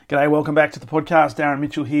G'day, welcome back to the podcast. Darren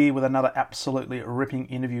Mitchell here with another absolutely ripping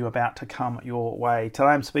interview about to come your way. Today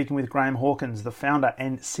I'm speaking with Graham Hawkins, the founder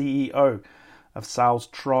and CEO of Sales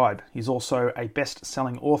Tribe. He's also a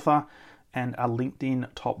best-selling author and a LinkedIn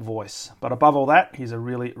top voice. But above all that, he's a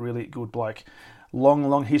really, really good bloke.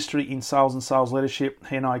 Long history in sales and sales leadership.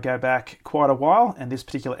 He and I go back quite a while, and this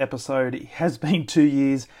particular episode has been 2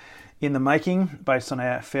 years in the making based on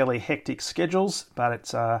our fairly hectic schedules, but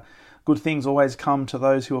it's good things always come to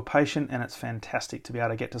those who are patient, and it's fantastic to be able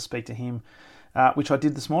to get to speak to him, which I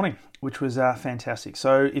did this morning, which was fantastic.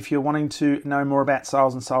 So if you're wanting to know more about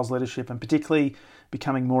sales and sales leadership, and particularly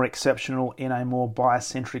becoming more exceptional in a more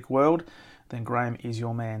buyer-centric world, then Graham is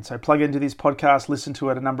your man. So plug into this podcast, listen to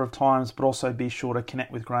it a number of times, but also be sure to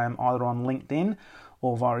connect with Graham either on LinkedIn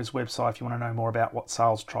or via his website if you want to know more about what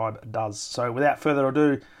Sales Tribe does. So without further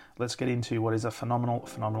ado, let's get into what is a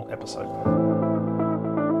phenomenal episode.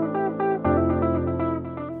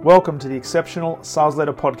 Welcome to the Exceptional Sales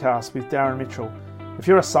Leader Podcast with Darren Mitchell. If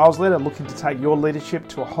you're a sales leader looking to take your leadership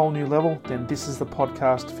to a whole new level, then this is the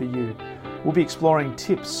podcast for you. We'll be exploring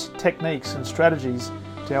tips, techniques, and strategies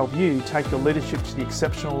to help you take your leadership to the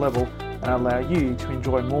exceptional level and allow you to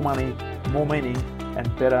enjoy more money, more meaning,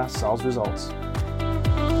 and better sales results.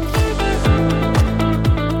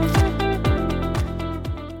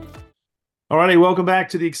 Alrighty, welcome back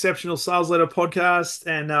to the Exceptional Sales Leader Podcast.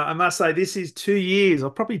 And I must say, this is 2 years, or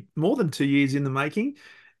probably more than 2 years in the making.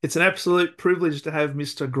 It's an absolute privilege to have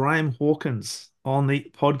Mr. Graham Hawkins on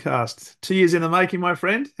the podcast. 2 years in the making, my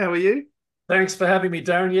friend. How are you? Thanks for having me,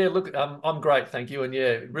 Darren. Yeah, look, I'm great, thank you. And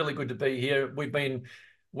yeah, really good to be here. We've been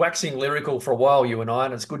waxing lyrical for a while, you and I,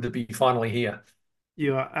 and it's good to be finally here.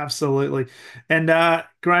 You are, absolutely. And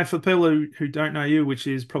Graham, for people who don't know you, which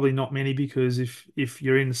is probably not many, because if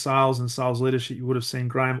you're in sales and sales leadership, you would have seen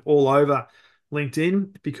Graham all over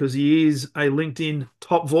LinkedIn because he is a LinkedIn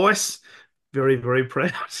top voice. Very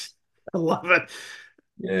proud. I love it.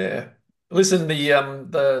 Yeah. Listen,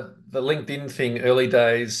 the LinkedIn thing early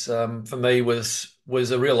days for me was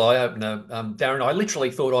a real eye opener. Darren, I literally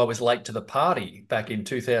thought I was late to the party back in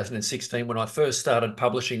 2016 when I first started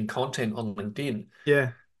publishing content on LinkedIn.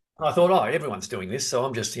 Yeah. I thought, oh, everyone's doing this, so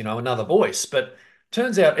I'm just, another voice. But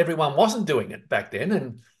turns out everyone wasn't doing it back then,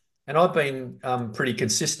 and I've been pretty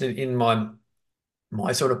consistent in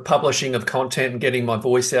my sort of publishing of content and getting my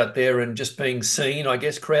voice out there and just being seen, I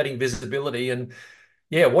guess, creating visibility. And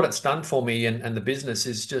yeah, what it's done for me and the business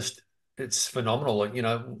is just, it's phenomenal.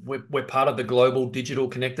 We're part of the global digital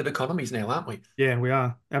connected economies now, aren't we? Yeah, we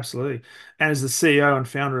are. Absolutely. And as the CEO and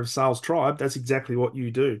founder of Sales Tribe, that's exactly what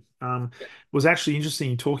you do. It was actually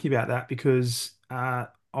interesting talking about that because I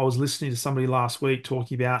was listening to somebody last week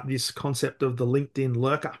talking about this concept of the LinkedIn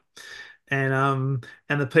lurker. And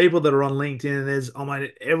the people that are on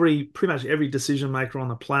LinkedIn, pretty much every decision maker on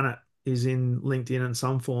the planet is in LinkedIn in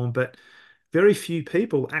some form, but very few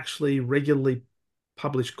people actually regularly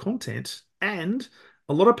publish content, and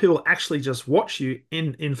a lot of people actually just watch you.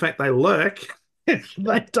 In fact, they lurk. They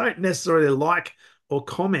don't necessarily like or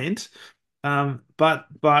comment, but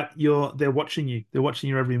they're watching you. They're watching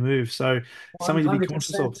your every move. So something to be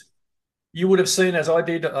conscious of. 100%. You would have seen, as I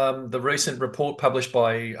did, the recent report published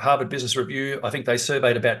by Harvard Business Review. I think they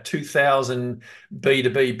surveyed about 2,000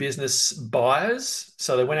 B2B business buyers.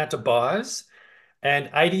 So they went out to buyers,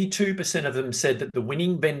 and 82% of them said that the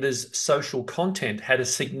winning vendor's social content had a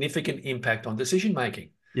significant impact on decision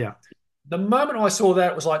making. Yeah. The moment I saw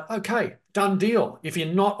that, it was like, okay, done deal. If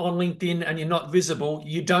you're not on LinkedIn and you're not visible,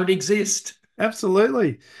 you don't exist.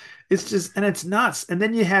 Absolutely. And it's nuts. And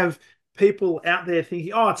then you have people out there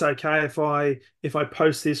thinking, oh, it's okay if I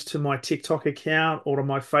post this to my TikTok account or to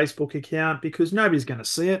my Facebook account because nobody's going to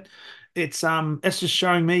see it. It's just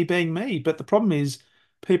showing me being me. But the problem is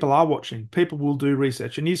people are watching. People will do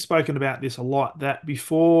research. And you've spoken about this a lot, that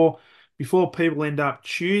before people end up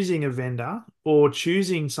choosing a vendor or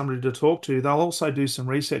choosing somebody to talk to, they'll also do some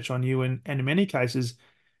research on you and in many cases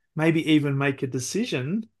maybe even make a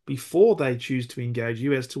decision before they choose to engage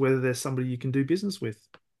you as to whether there's somebody you can do business with.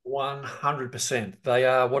 100%. They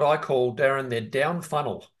are what I call, Darren, they're down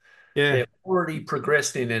funnel. Yeah. They've already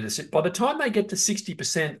progressed in it. By the time they get to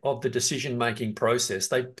 60% of the decision-making process,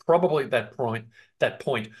 they probably at that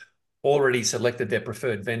point already selected their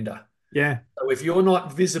preferred vendor. Yeah. So if you're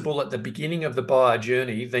not visible at the beginning of the buyer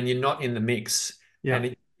journey, then you're not in the mix. Yeah.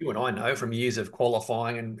 And you and I know from years of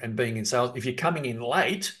qualifying and being in sales, if you're coming in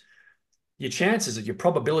late, your chances of your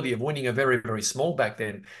probability of winning are very small back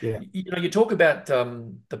then. Yeah. You talk about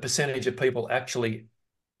the percentage of people actually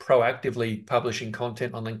proactively publishing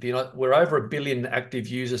content on LinkedIn. We're over 1 billion active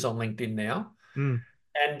users on LinkedIn now. Mm.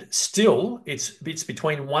 And still, it's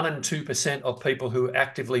between 1% and 2% of people who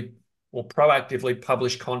actively or proactively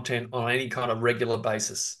publish content on any kind of regular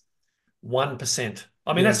basis. 1%.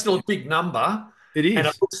 I mean, Yeah, that's still a big number. it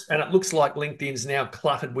is. And it looks like LinkedIn's now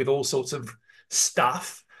cluttered with all sorts of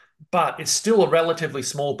stuff, but it's still a relatively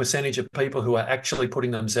small percentage of people who are actually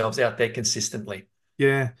putting themselves out there consistently.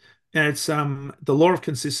 Yeah. And it's the law of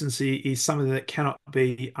consistency is something that cannot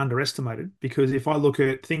be underestimated because if I look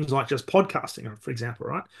at things like just podcasting, for example,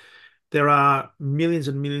 right? There are millions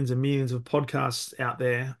and millions and millions of podcasts out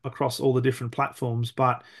there across all the different platforms,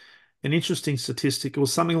 but an interesting statistic, it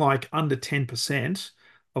was something like under 10%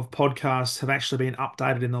 of podcasts have actually been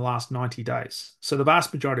updated in the last 90 days. So the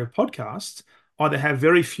vast majority of podcasts either have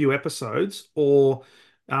very few episodes or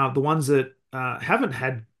the ones that haven't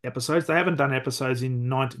had episodes, they haven't done episodes in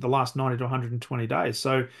the last 90 to 120 days.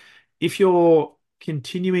 So if you're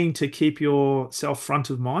continuing to keep yourself front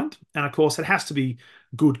of mind, and of course it has to be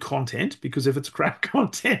good content because if it's crap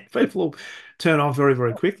content, people will turn off very,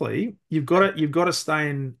 very quickly. You've got to stay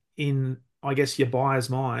in I guess your buyers'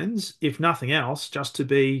 minds, if nothing else, just to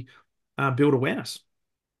be build awareness.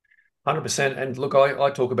 100%. And look, I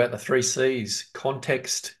talk about the three C's: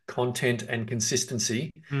 context, content, and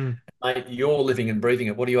consistency. Mm. Mate, you're living and breathing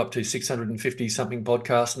it. What are you up to? 650 something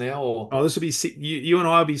podcasts now, or Oh, this will be you and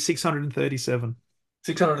I will be 637.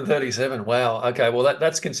 637? Wow. Okay. Well,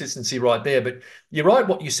 that's consistency right there. But you're right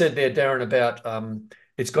what you said there, Darren, about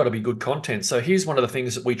it's got to be good content. So here's one of the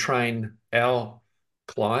things that we train our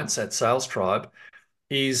clients at Sales Tribe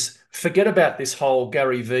is forget about this whole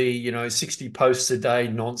Gary V, 60 posts a day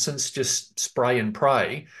nonsense, just spray and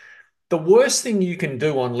pray. The worst thing you can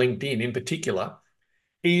do on LinkedIn in particular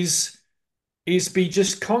is be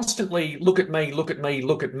just constantly look at me, look at me,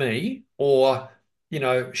 look at me, or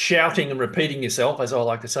shouting and repeating yourself, as I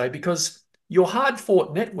like to say, because your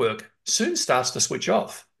hard-fought network soon starts to switch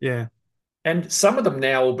off. Yeah, And some of them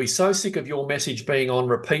now will be so sick of your message being on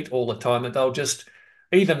repeat all the time that they'll just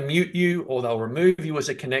either mute you or they'll remove you as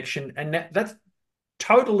a connection, and that's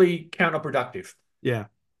totally counterproductive. yeah,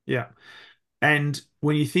 yeah. And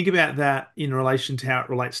when you think about that in relation to how it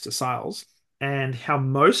relates to sales and how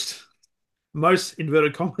most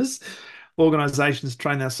inverted commas organizations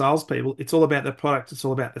train their salespeople, it's all about the product, it's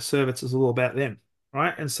all about the service, it's all about them,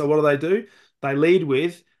 right? And so what do? They lead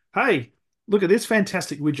with, "Hey, look at this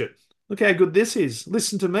fantastic widget. Look how good this is.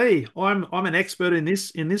 Listen to me. I'm an expert in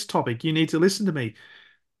this topic. You need to listen to me."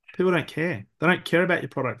 People don't care. They don't care about your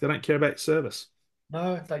product. They don't care about your service.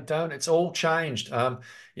 No, they don't. It's all changed. From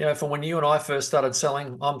when you and I first started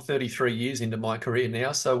selling, I'm 33 years into my career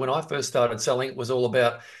now. So when I first started selling, it was all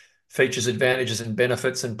about features, advantages, and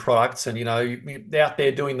benefits and products. And, you're out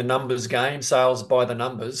there doing the numbers game, sales by the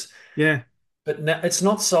numbers. Yeah, But now it's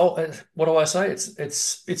not what do I say?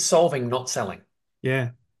 It's solving, not selling. yeah,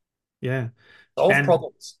 yeah. Solve And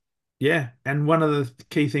problems. yeah, and one of the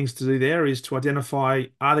key things to do there is to identify,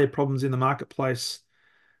 are there problems in the marketplace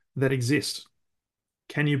that exist?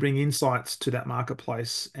 Can you bring insights to that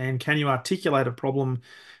marketplace? And can you articulate a problem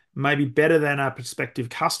maybe better than a prospective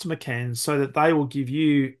customer can so that they will give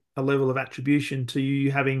you a level of attribution to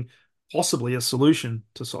you having possibly a solution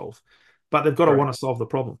to solve? But they've got to want to solve the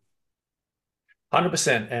problem.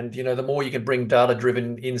 100%. And the more you can bring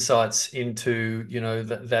data-driven insights into,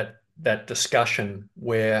 that discussion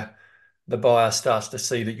where the buyer starts to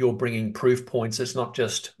see that you're bringing proof points, it's not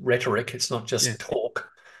just rhetoric, it's not Yeah, just talk,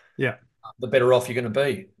 yeah, the better off you're going to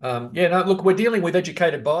be. Yeah, no, look, we're dealing with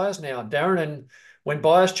educated buyers now, Darren, and when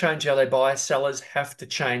buyers change how they buy, sellers have to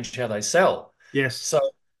change how they sell. yes, So,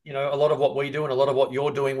 a lot of what we do and a lot of what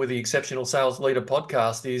you're doing with the Exceptional Sales Leader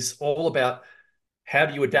podcast is all about how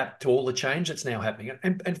do you adapt to all the change that's now happening?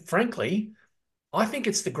 And frankly, I think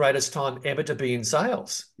it's the greatest time ever to be in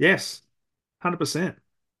sales. yes, 100%.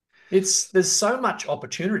 There's so much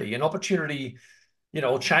opportunity, and opportunity,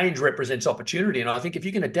 change represents opportunity. And I think if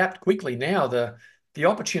you can adapt quickly now, the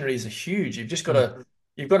opportunities are huge. You've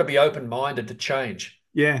got to be open-minded to change.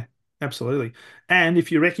 Yeah, absolutely. And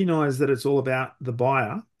if you recognize that it's all about the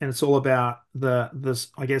buyer and it's all about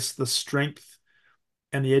I guess the strength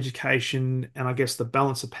and the education and I guess the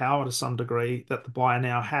balance of power to some degree that the buyer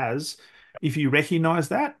now has, if you recognize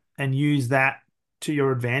that and use that to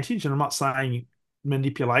your advantage, and I'm not saying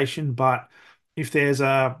manipulation, but if there's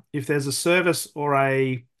a service or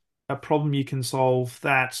a problem you can solve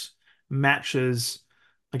that matches,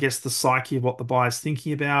 I guess, the psyche of what the buyer's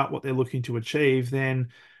thinking about, what they're looking to achieve, then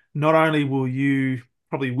not only will you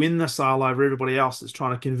probably win the sale over everybody else that's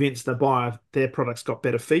trying to convince the buyer their product's got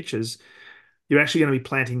better features, you're actually going to be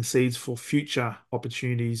planting seeds for future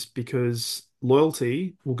opportunities because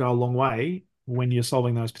loyalty will go a long way when you're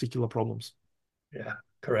solving those particular problems. Yeah,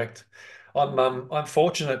 correct. I'm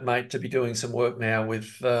fortunate, mate, to be doing some work now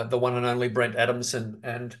with the one and only Brent Adamson,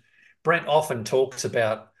 and Brent often talks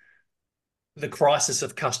about the crisis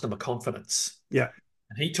of customer confidence. Yeah.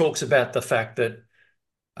 And he talks about the fact that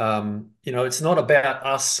it's not about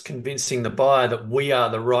us convincing the buyer that we are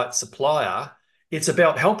the right supplier. It's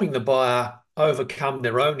about helping the buyer overcome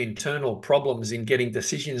their own internal problems in getting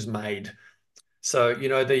decisions made. So,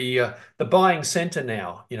 the buying center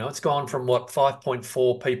now, it's gone from what,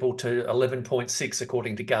 5.4 people to 11.6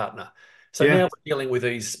 according to Gartner. So now Yeah. we're dealing with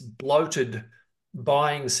these bloated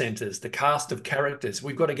buying centers, the cast of characters.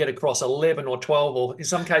 We've got to get across 11 or 12 or in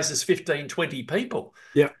some cases 15, 20 people.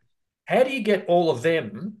 Yeah. How do you get all of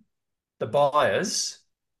them, the buyers,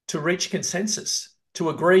 to reach consensus, to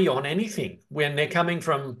agree on anything when they're coming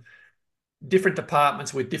from different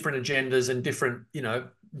departments with different agendas and different,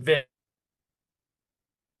 vested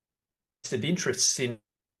interests in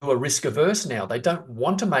who are risk averse now? They don't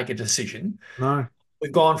want to make a decision. No.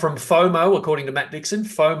 We've gone from FOMO, according to Matt Dixon,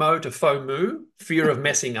 FOMO to FOMU, fear of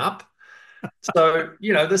messing up. So,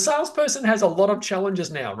 the salesperson has a lot of challenges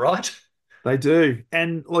now, right? They do.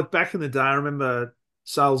 And like back in the day, I remember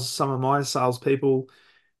some of my salespeople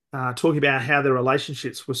talking about how their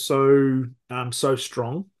relationships were so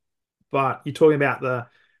strong. But you're talking about the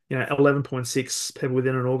 11.6 people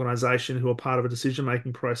within an organization who are part of a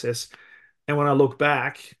decision-making process. And when I look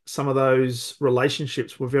back, some of those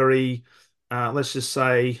relationships were very, let's just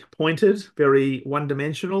say, pointed, very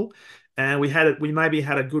one-dimensional. And we maybe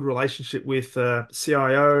had a good relationship with a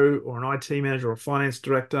CIO or an IT manager or a finance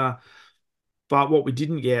director, but what we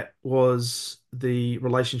didn't get was the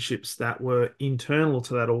relationships that were internal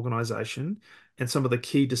to that organization and some of the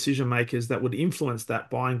key decision makers that would influence that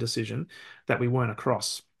buying decision that we weren't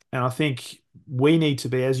across. And I think we need to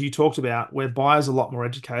be, as you talked about, where buyers are a lot more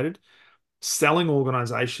educated. Selling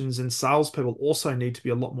organizations and salespeople also need to be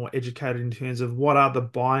a lot more educated in terms of what are the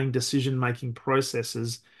buying decision making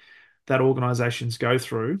processes that organizations go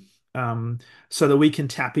through, so that we can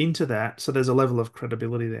tap into that. So there's a level of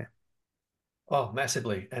credibility there. Oh,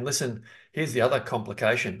 massively. And listen, here's the other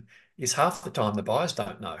complication is half the time the buyers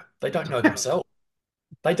don't know. They don't know themselves.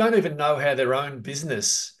 They don't even know how their own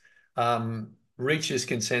business reaches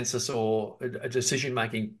consensus or a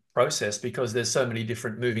decision-making process because there's so many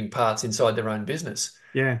different moving parts inside their own business.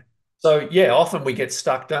 Yeah, So yeah, often we get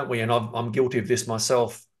stuck, don't we? And I'm guilty of this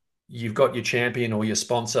myself. You've got your champion or your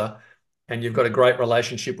sponsor, and you've got a great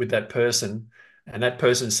relationship with that person, and that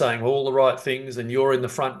person's saying all the right things, and you're in the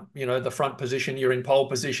front, the front position, you're in pole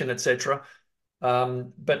position, etc.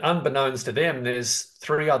 But unbeknownst to them, there's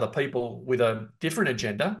three other people with a different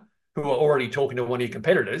agenda who are already talking to one of your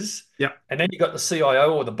competitors. yeah. And then you've got the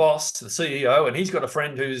CIO or the boss, the CEO, and he's got a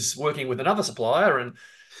friend who's working with another supplier. And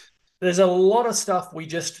there's a lot of stuff we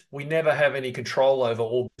never have any control over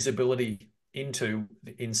or visibility into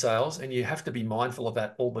in sales. And you have to be mindful of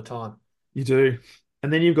that all the time. You do.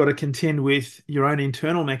 And then you've got to contend with your own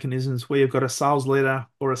internal mechanisms where you've got a sales leader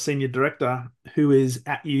or a senior director who is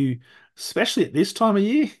at you, especially at this time of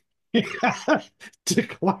year, to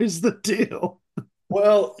close the deal.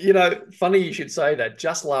 Well, funny you should say that.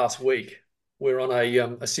 Just last week, we're on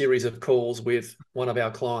a series of calls with one of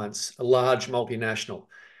our clients, a large multinational,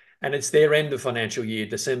 and it's their end of financial year.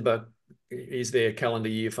 December is their calendar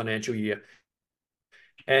year, financial year.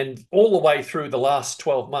 And all the way through the last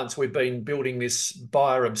 12 months, we've been building this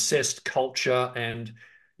buyer obsessed culture and,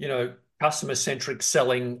 customer centric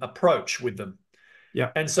selling approach with them.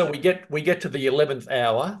 Yeah. And so we get to the 11th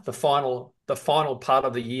hour, the final part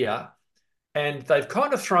of the year, and they've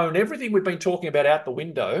kind of thrown everything we've been talking about out the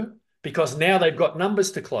window because now they've got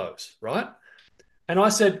numbers to close, right? And I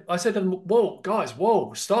said to them, whoa, guys,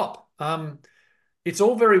 whoa, stop. It's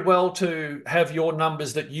all very well to have your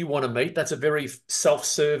numbers that you want to meet. That's a very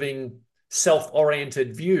self-serving,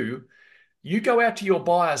 self-oriented view. You go out to your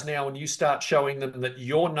buyers now and you start showing them that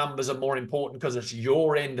your numbers are more important because it's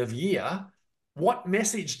your end of year. What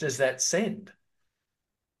message does that send?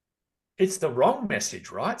 It's the wrong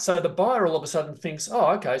message, right? So the buyer all of a sudden thinks,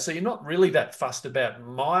 oh, okay, so you're not really that fussed about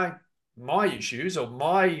my issues or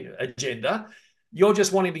my agenda. You're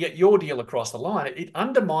just wanting to get your deal across the line. It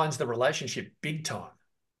undermines the relationship big time.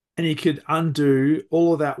 And you could undo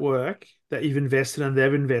all of that work that you've invested and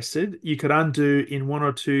they've invested. You could undo in one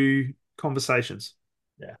or two conversations.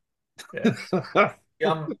 Yeah,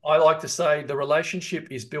 yeah. I like to say the relationship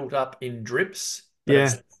is built up in drips, but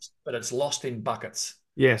Yeah. it's lost in buckets.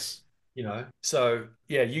 Yes. So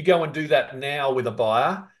yeah, you go and do that now with a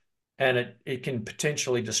buyer, and it can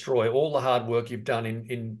potentially destroy all the hard work you've done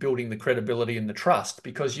in building the credibility and the trust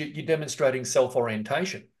because you're demonstrating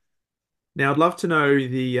self-orientation. Now, I'd love to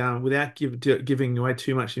know without giving away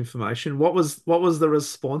too much information, what was the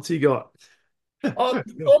response you got?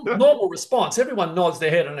 Normal response. Everyone nods their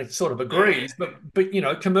head and it sort of agrees, but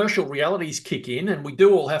commercial realities kick in, and we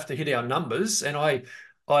do all have to hit our numbers. And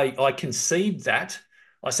I concede that.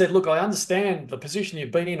 I said, look, I understand the position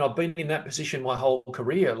you've been in. I've been in that position my whole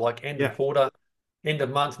career, like end of Yeah, quarter, end of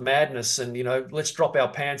month madness, and let's drop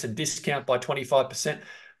our pants and discount by 25%.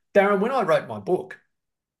 Darren, when I wrote my book,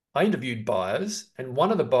 I interviewed buyers, and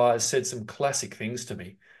one of the buyers said some classic things to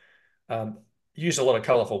me. Um, Used a lot of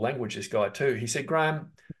colourful language, this guy too. He said,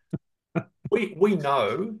 Graham, we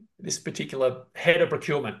know this particular head of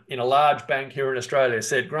procurement in a large bank here in Australia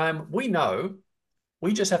said, Graham, we know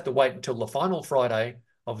we just have to wait until the final Friday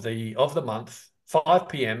of the month, 5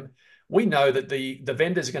 p.m. We know that the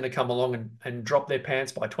vendors are going to come along and drop their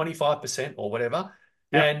pants by 25% or whatever.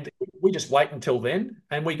 yeah. And we just wait until then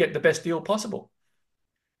and we get the best deal possible.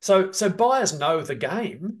 So buyers know the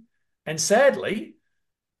game. And sadly,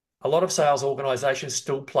 a lot of sales organizations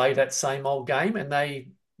still play that same old game, and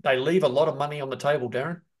they leave a lot of money on the table,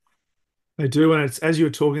 Darren. They do, and it's as you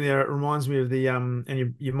were talking there, it reminds me of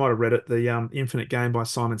and you might have read it, the Infinite Game by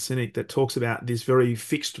Simon Sinek that talks about this very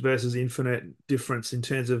fixed versus infinite difference in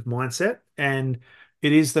terms of mindset, and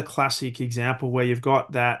it is the classic example where you've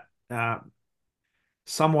got that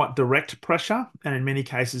somewhat direct pressure, and in many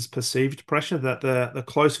cases perceived pressure, that the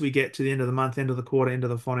closer we get to the end of the month, end of the quarter, end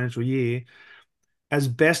of the financial year, as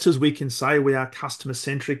best as we can say we are customer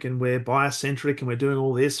centric and we're buyer centric and we're doing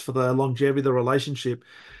all this for the longevity of the relationship,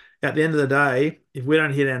 at the end of the day, if we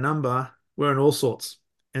don't hit our number, we're in all sorts.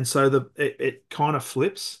 And so it kind of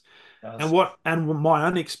flips. Does. And my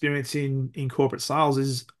own experience in corporate sales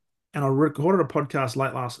is, and I recorded a podcast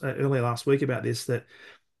earlier last week about this, that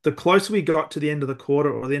the closer we got to the end of the quarter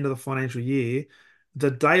or the end of the financial year, the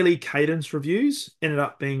daily cadence reviews ended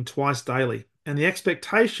up being twice daily. And the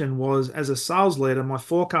expectation was, as a sales leader, my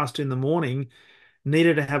forecast in the morning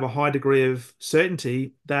needed to have a high degree of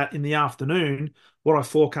certainty that in the afternoon, what I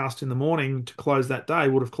forecast in the morning to close that day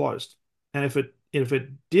would have closed. And if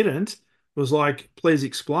it didn't, it was like, please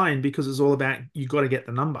explain, because it's all about you got to get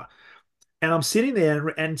the number. And I'm sitting there,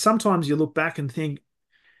 and sometimes you look back and think,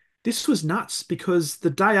 this was nuts, because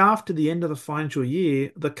the day after the end of the financial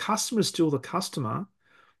year, the customer is still the customer.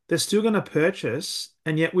 They're still going to purchase.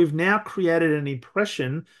 And yet we've now created an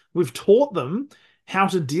impression. We've taught them how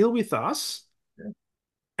to deal with us.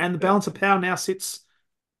 And the Yeah. balance of power now sits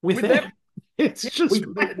with With them. them. It's Yeah, just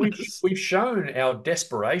we've madness. we've shown our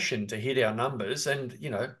desperation to hit our numbers, and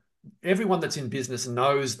everyone that's in business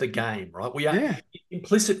knows the game, right? We are Yeah.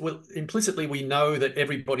 implicitly we know that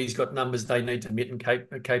everybody's got numbers they need to meet and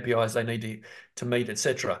KPIs they need to meet,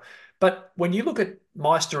 etc. But when you look at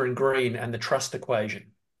Meister and Green and the trust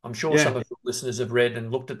equation, I'm sure Yeah. some of your listeners have read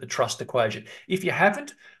and looked at the trust equation. If you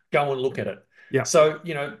haven't, go and look at it. Yeah. So,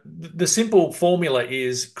 the simple formula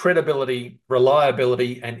is credibility,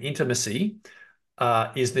 reliability, and intimacy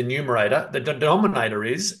is the numerator. The denominator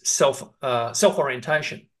is self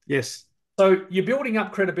orientation. Yes. So you're building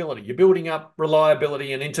up credibility, you're building up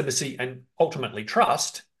reliability and intimacy, and ultimately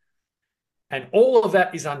trust. And all of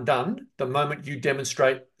that is undone the moment you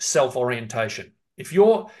demonstrate self orientation. If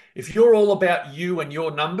you're all about you and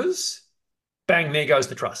your numbers, bang, there goes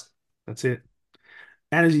the trust. That's it.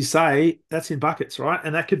 And as you say, that's in buckets, right?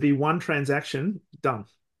 And that could be one transaction done,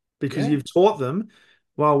 because Yeah, you've taught them,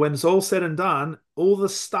 well, when it's all said and done, all the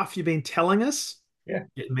stuff you've been telling us, yeah.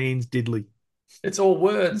 it means diddly. It's all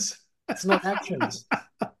words. It's not actions.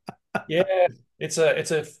 Yeah, it's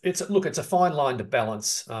a fine line to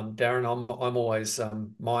balance, Darren. I'm always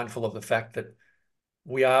mindful of the fact that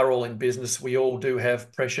we are all in business. We all do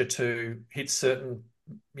have pressure to hit certain,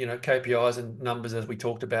 KPIs and numbers as we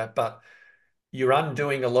talked about, but you're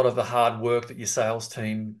undoing a lot of the hard work that your sales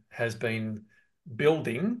team has been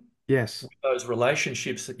building Yes. with those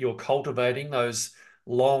relationships that you're cultivating, those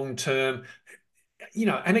long-term,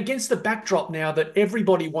 and against the backdrop now that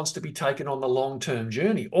everybody wants to be taken on the long-term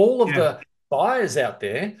journey. All of Yeah. the buyers out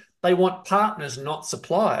there, they want partners, not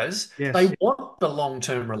suppliers. They Yes. want the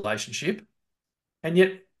long-term relationship, and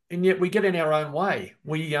yet we get in our own way.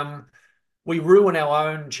 We ruin our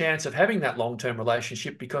own chance of having that long-term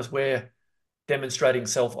relationship because we're demonstrating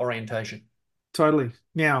self-orientation. Totally.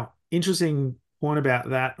 Now, interesting point about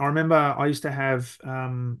that. I remember I used to have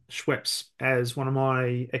Schweppes as one of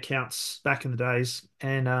my accounts back in the days,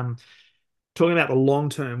 and talking about the long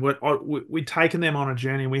term, we'd taken them on a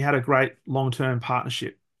journey, and we had a great long term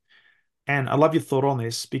partnership. And I love your thought on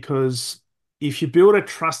this, because if you build a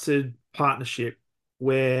trusted partnership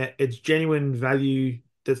where it's genuine value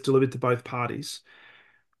that's delivered to both parties,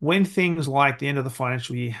 when things like the end of the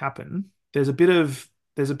financial year happen, there's a bit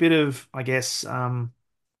of I guess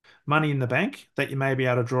money in the bank that you may be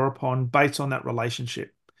able to draw upon based on that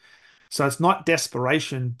relationship. So it's not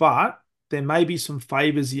desperation, but there may be some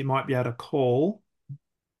favors you might be able to call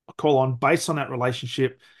on based on that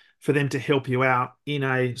relationship for them to help you out in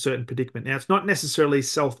a certain predicament. Now, it's not necessarily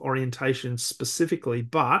self-orientation specifically,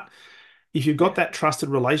 but if you've got Yeah. that trusted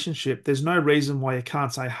relationship, there's no reason why you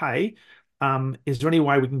can't say, hey, is there any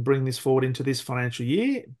way we can bring this forward into this financial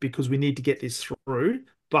year? Because we need to get this through.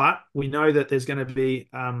 But we know that there's going to be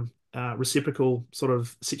reciprocal sort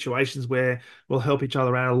of situations where we'll help each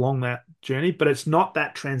other out along that journey. But it's not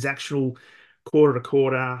that transactional quarter to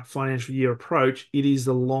quarter financial year approach. It is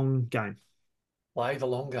the long game. Play the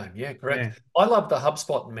long game. Yeah, Yeah. correct. I love the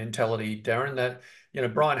HubSpot mentality, Darren, that,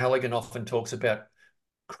 Brian Halligan often talks about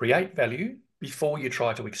create value before you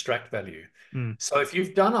try to extract value. Mm. So if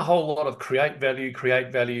you've done a whole lot of create value,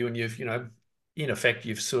 and you've, in effect,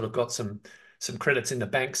 you've sort of got some credits in the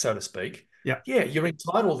bank, so to speak. Yeah. Yeah, you're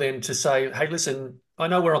entitled then to say, hey, listen, I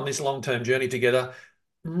know we're on this long-term journey together.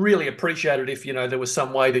 Really appreciate it if, there was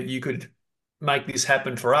some way that you could make this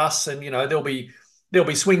happen for us. And, there'll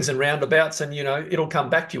be swings and roundabouts, and, it'll come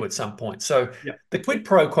back to you at some point. So Yeah. the quid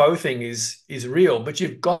pro quo thing is real, but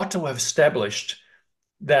you've got to have established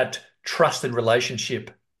that trusted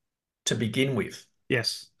relationship to begin with.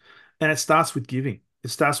 Yes. And it starts with giving. It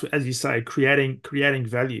starts with, as you say, creating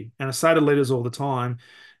value. And I say to leaders all the time,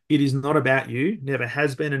 it is not about you, never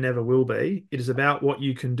has been and never will be. It is about what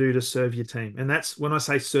you can do to serve your team. And that's when I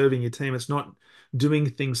say serving your team, it's not doing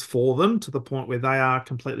things for them to the point where they are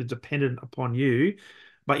completely dependent upon you,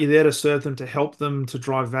 but you're there to serve them, to help them, to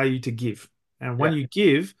drive value, to give. And when Yeah. you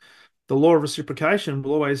give, the law of reciprocation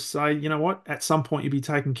will always say, you know what, at some point you'll be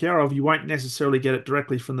taken care of. You won't necessarily get it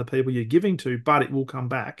directly from the people you're giving to, but it will come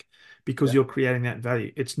back because Yeah. you're creating that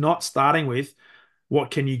value. It's not starting with,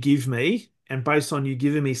 what can you give me? And based on you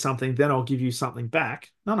giving me something, then I'll give you something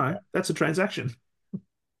back. No, no, that's a transaction.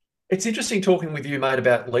 It's interesting talking with you, mate,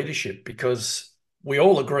 about leadership, because we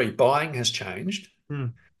all agree buying has changed. Hmm.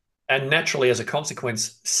 And naturally, as a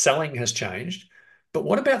consequence, selling has changed. But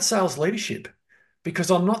what about sales leadership?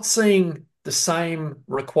 Because I'm not seeing the same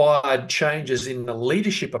required changes in the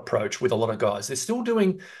leadership approach with a lot of guys.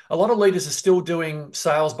 A lot of leaders are still doing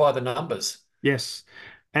sales by the numbers. Yes.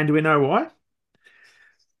 And do we know why?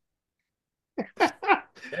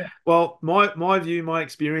 Yeah. Well, my view, my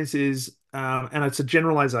experience is, and it's a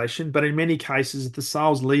generalization, but in many cases, the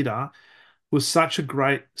sales leader was such a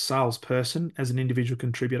great salesperson as an individual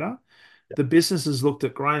contributor. The businesses looked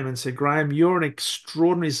at Graham and said, Graham, you're an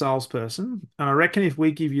extraordinary salesperson. And I reckon if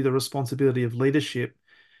we give you the responsibility of leadership,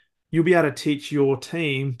 you'll be able to teach your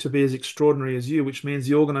team to be as extraordinary as you, which means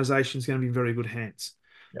the organization is going to be in very good hands.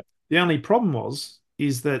 Yep. The only problem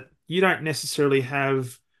is that you don't necessarily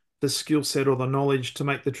have the skill set or the knowledge to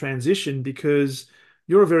make the transition because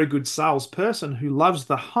you're a very good salesperson who loves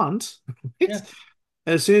the hunt. Yeah.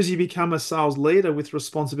 As soon as you become a sales leader with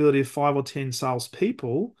responsibility of 5 or 10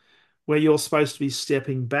 salespeople, where you're supposed to be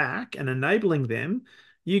stepping back and enabling them,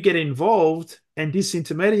 you get involved and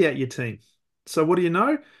disintermediate your team. So what do you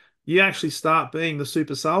know? You actually start being the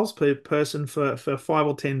super sales person for 5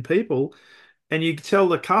 or 10 people, and you tell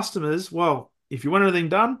the customers, well, if you want anything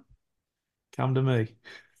done, come to me.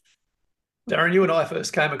 Darren, you and I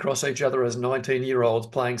first came across each other as 19-year-olds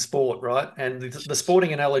playing sport, right? And the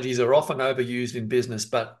sporting analogies are often overused in business,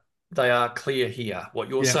 but they are clear here. What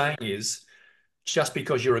you're Yeah, saying is just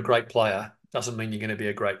because you're a great player doesn't mean you're going to be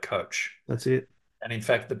a great coach. that's it. And in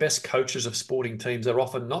fact, the best coaches of sporting teams are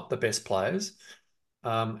often not the best players.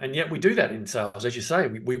 And yet we do that in sales. As you say,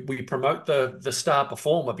 we promote the star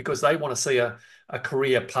performer because they want to see a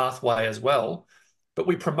career pathway as well. But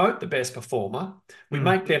we promote the best performer, we Mm,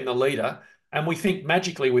 make them the leader, and we think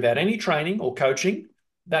magically, without any training or coaching,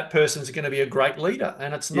 that person's going to be a great leader.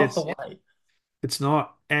 And it's not the yes, way. it's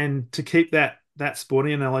not. And to keep that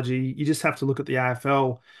sporting analogy, you just have to look at the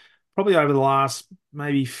AFL probably over the last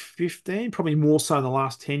maybe 15, probably more so in the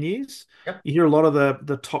last 10 years. Yep. You hear a lot of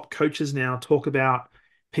the top coaches now talk about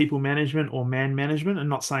people management or man management, and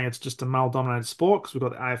not saying it's just a male dominated sport because we've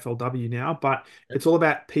got the AFLW now, but Yep. it's all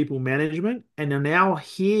about people management. And I now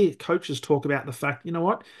hear coaches talk about the fact, you know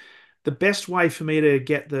what? The best way for me to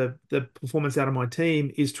get the performance out of my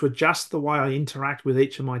team is to adjust the way I interact with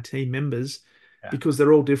each of my team members Yeah. because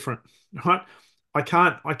they're all different, right? I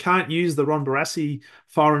can't use the Ron Barassi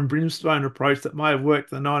fire and brimstone approach that may have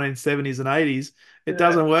worked in the 1970s and 80s. It Yeah.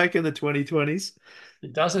 doesn't work in the 2020s.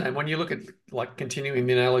 It doesn't. And when you look at, like, continuing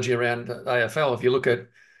the analogy around AFL, if you look at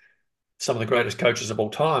some of the greatest coaches of all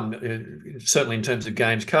time, certainly in terms of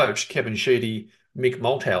games coached, Kevin Sheedy, Mick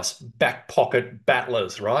Malthouse, back pocket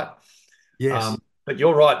battlers, right? Yes. But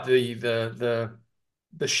you're right.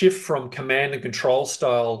 The shift from command and control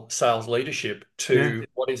style sales leadership Yeah. to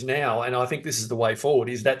what is now, and I think this is the way forward,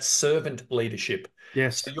 is that servant leadership. So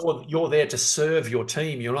Yes. you're there to serve your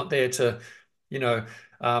team. You're not there to, you know,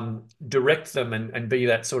 direct them and be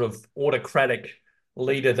that sort of autocratic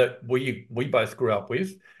leader that we both grew up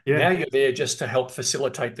with. Yeah. Now you're there just to help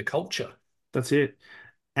facilitate the culture. That's it.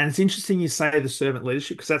 And it's interesting you say the servant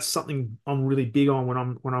leadership because that's something I'm really big on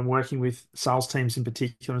when I'm working with sales teams in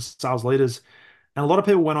particular and sales leaders. And a lot of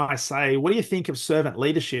people, when I say, "What do you think of servant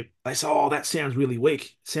leadership?" they say, "Oh, that sounds really weak.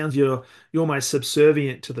 It sounds you're almost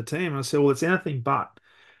subservient to the team." And I say, "Well, it's anything but.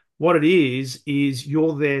 What it is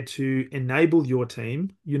you're there to enable your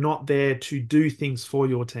team. You're not there to do things for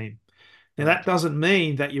your team." Now, that Correct. doesn't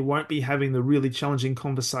mean that you won't be having the really challenging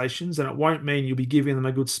conversations, and it won't mean you'll be giving them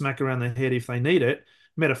a good smack around the head if they need it,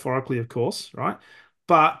 metaphorically, of course, right?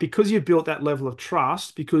 But because you've built that level of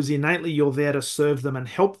trust, because innately you're there to serve them and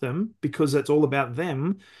help them, because it's all about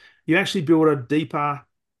them, you actually build a deeper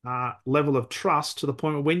level of trust to the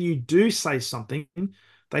point where when you do say something,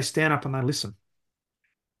 they stand up and they listen.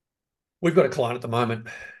 We've got a client at the moment,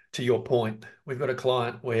 to your point. We've got a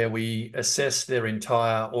client where we assess their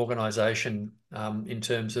entire organization in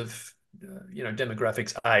terms of,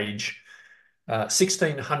 demographics, age.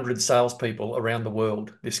 1,600 salespeople around the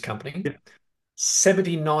world, this company. Yeah.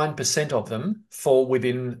 79% of them fall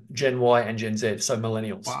within Gen Y and Gen Z, so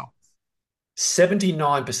millennials. Wow.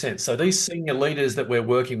 79%. So these senior leaders that we're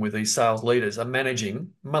working with, these sales leaders, are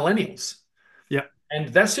managing millennials. Yeah. And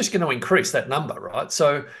that's just going to increase that number, right?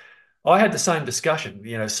 So I had the same discussion,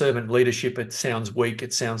 servant leadership, it sounds weak.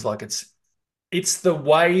 It sounds like it's the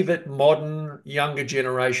way that modern younger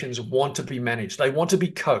generations want to be managed. They want to be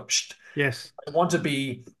coached. Yes. They want to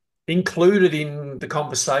be included in the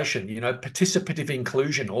conversation, participative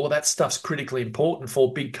inclusion. All of that stuff's critically important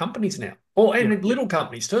for big companies now, or Yeah. and little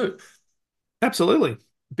companies too. Absolutely.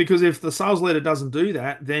 Because if the sales leader doesn't do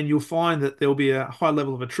that, then you'll find that there'll be a high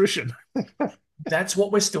level of attrition. That's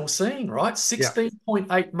what we're still seeing, right? Yeah.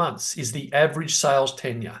 16.8 months is the average sales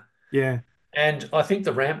tenure. Yeah. And I think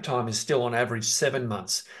the ramp time is still on average 7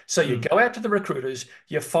 months. So you Mm. go out to the recruiters,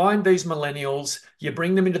 you find these millennials, you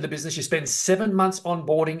bring them into the business, you spend 7 months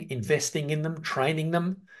onboarding, investing in them, training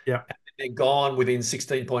them, Yeah. and they're gone within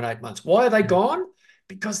 16.8 months. Why are they Yeah. gone?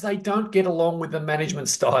 Because they don't get along with the management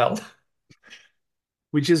style.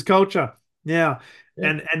 Which is culture. Yeah.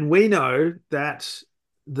 Yeah. And we know that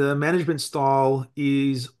the management style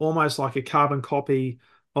is almost like a carbon copy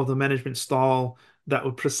of the management style that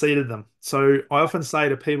would preceded them. So I often say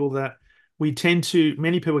to people that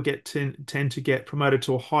many people tend to get promoted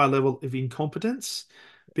to a higher level of incompetence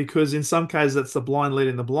because in some cases it's the blind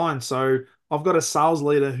leading the blind. So I've got a sales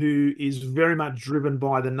leader who is very much driven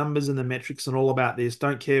by the numbers and the metrics and all about this.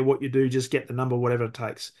 Don't care what you do, just get the number, whatever it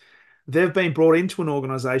takes. They've been brought into an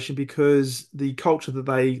organization because the culture that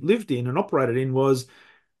they lived in and operated in was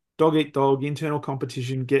dog eat dog, internal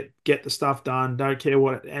competition, get the stuff done, don't care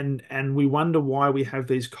what, and we wonder why we have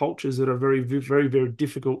these cultures that are very, very, very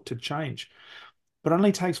difficult to change. But it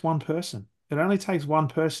only takes one person. It only takes one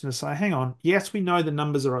person to say, hang on, yes, we know the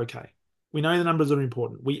numbers are okay. We know the numbers are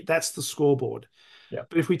important. That's the scoreboard. Yeah.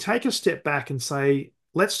 But if we take a step back and say,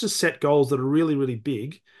 let's just set goals that are really, really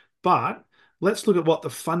big, but let's look at what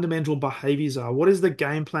the fundamental behaviors are. What is the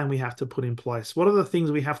game plan we have to put in place? What are the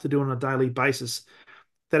things we have to do on a daily basis?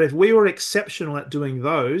 That if we were exceptional at doing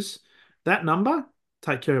those, that number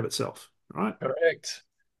take care of itself, right? Correct.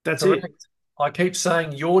 That's it. Correct. I keep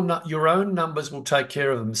saying your own numbers will take care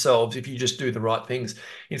of themselves if you just do the right things.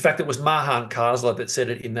 In fact, it was Mahan Karsla that said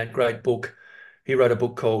it in that great book. He wrote a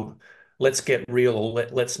book called Let's Get Real or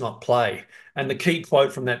Let's Not Play. And the key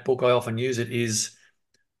quote from that book, I often use it, is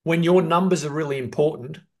when your numbers are really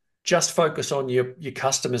important, just focus on your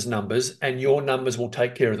customers' numbers and your numbers will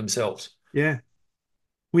take care of themselves. Yeah.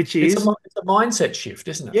 Which It's a, is it's a mindset shift,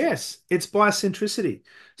 isn't it? Yes, it's biocentricity.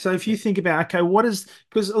 So if you think about, okay, what is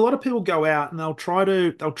because a lot of people go out and they'll try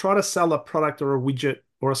to sell a product or a widget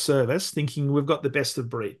or a service thinking we've got the best of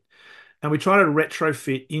breed. And we try to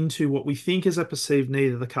retrofit into what we think is a perceived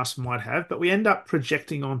need that the customer might have, but we end up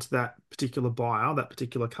projecting onto that particular buyer, that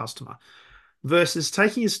particular customer, versus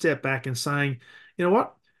taking a step back and saying, you know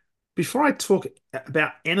what? Before I talk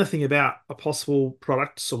about anything about a possible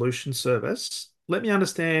product, solution, service, let me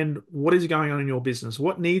understand what is going on in your business.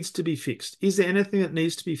 What needs to be fixed? Is there anything that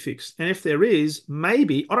needs to be fixed? And if there is,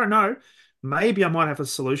 maybe, I don't know, maybe I might have a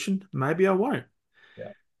solution, maybe I won't.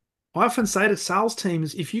 Yeah. I often say to sales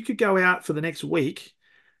teams, if you could go out for the next week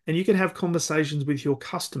and you could have conversations with your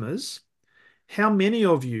customers, how many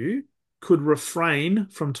of you could refrain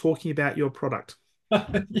from talking about your product?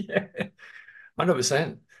 Yeah,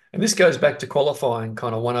 100%. And this goes back to qualifying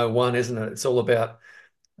kind of 101, isn't it? It's all about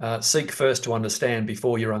seek first to understand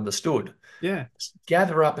before you're understood. Yeah,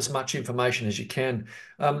 Gather up as much information as you can.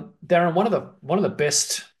 Darren, one of the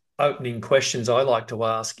best opening questions I like to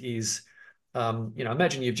ask is,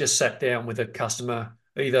 imagine you've just sat down with a customer,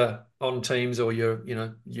 either on Teams or you're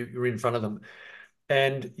in front of them,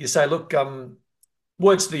 and you say, look,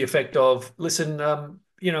 words to the effect of, listen,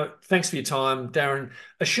 thanks for your time, Darren.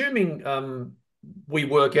 Assuming we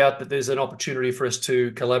work out that there's an opportunity for us to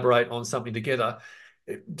collaborate on something together,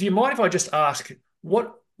 do you mind if I just ask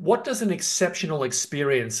what does an exceptional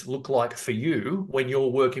experience look like for you when you're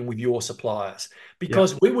working with your suppliers? yeah,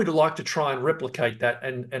 Because we would like to try and replicate that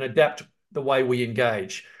and adapt the way we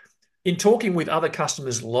engage. In talking with other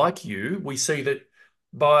customers like you, we see that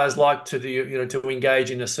buyers like to engage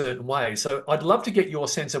in a certain way. So I'd love to get your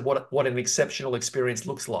sense of what an exceptional experience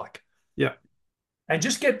looks like. yeah. And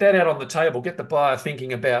just get that out on the table, get the buyer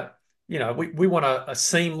thinking about, we want a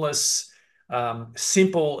seamless,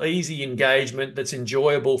 simple, easy engagement that's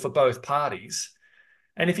enjoyable for both parties.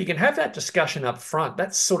 And if you can have that discussion up front,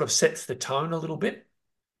 that sort of sets the tone a little bit.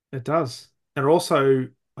 It does. And it also,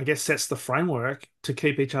 I guess, sets the framework to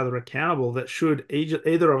keep each other accountable that should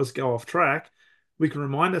either of us go off track, we can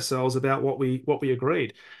remind ourselves about what we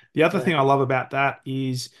agreed. The other Yeah, thing I love about that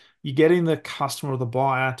is you're getting the customer or the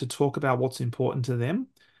buyer to talk about what's important to them,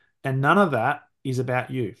 and none of that is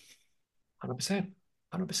about you. 100%.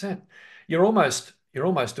 100%. You're almost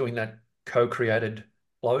doing that co-created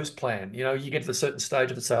close plan. You get to a certain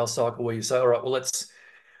stage of the sales cycle where you say, all right, well,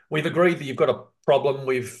 we've agreed that you've got a problem.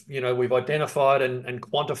 We've identified and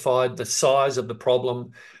quantified the size of the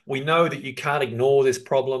problem. We know that you can't ignore this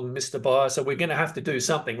problem, Mr. Buyer. So we're going to have to do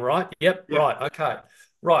something, right? Yep, Yeah. right. Okay.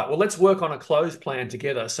 Right. Well, let's work on a close plan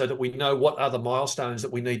together so that we know what are the milestones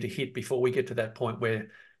that we need to hit before we get to that point where,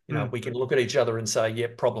 Mm. we can look at each other and say, yeah,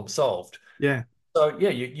 problem solved. Yeah. So yeah,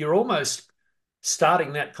 you're almost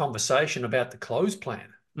starting that conversation about the close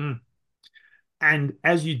plan. Mm. And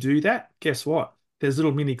as you do that, guess what? There's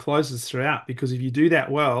little mini closes throughout because if you do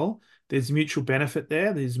that well, there's mutual benefit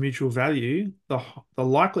there, there's mutual value. The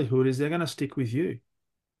likelihood is they're going to stick with you.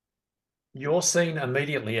 You're seen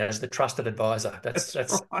immediately as the trusted advisor. That's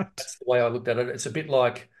That's that's right. that's the way I looked at it. It's a bit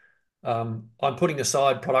like I'm putting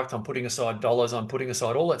aside product, I'm putting aside dollars, I'm putting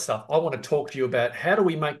aside all that stuff. I want to talk to you about how do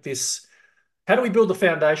we build the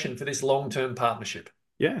foundation for this long-term partnership?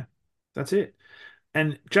 Yeah, that's it.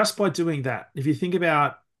 And just by doing that, if you think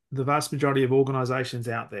about the vast majority of organizations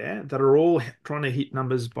out there that are all trying to hit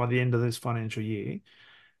numbers by the end of this financial year,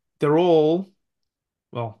 they're all,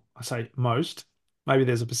 well, I say most, maybe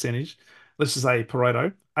there's a percentage, let's just say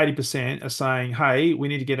Pareto, 80% are saying, hey, we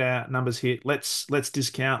need to get our numbers hit. Let's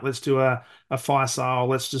discount, let's do a fire sale,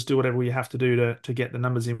 let's just do whatever we have to do to get the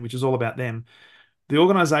numbers in, which is all about them. The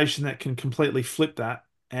organization that can completely flip that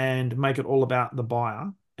and make it all about the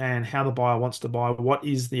buyer and how the buyer wants to buy, what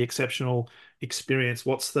is the exceptional experience,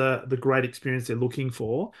 what's the great experience they're looking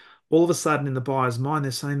for. All of a sudden, in the buyer's mind,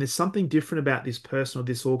 they're saying there's something different about this person or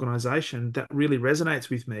this organization that really resonates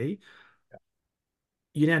with me.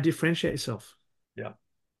 You now differentiate yourself. Yeah.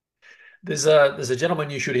 There's a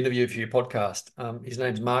gentleman you should interview for your podcast. His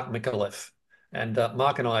name's Mark Micallef, and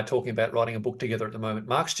Mark and I are talking about writing a book together at the moment.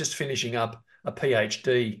 Mark's just finishing up a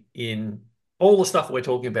PhD in all the stuff we're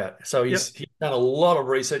talking about. So Yep. he's done a lot of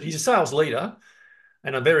research. He's a sales leader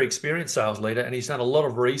and a very experienced sales leader, and he's done a lot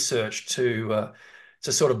of research to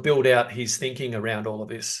sort of build out his thinking around all of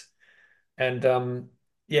this. And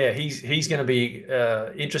yeah, he's going to be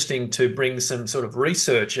interesting to bring some sort of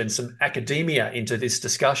research and some academia into this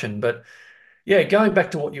discussion. But yeah, going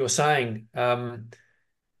back to what you were saying,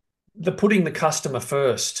 the putting the customer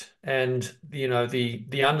first and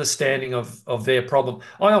the understanding of their problem.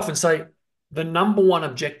 I often say the number one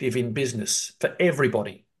objective in business for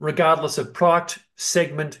everybody, regardless of product,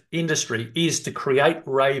 segment, industry, is to create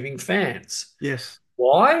raving fans. Yes.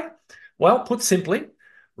 Why? Well, put simply,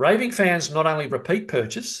 raving fans not only repeat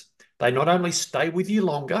purchase, they not only stay with you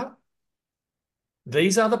longer,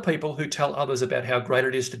 these are the people who tell others about how great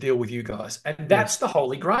it is to deal with you guys. And that's Yes. the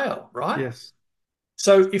holy grail, right? Yes.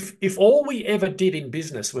 So if all we ever did in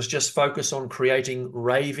business was just focus on creating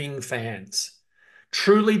raving fans,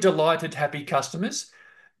 truly delighted, happy customers,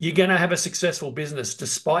 you're going to have a successful business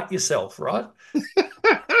despite yourself, right?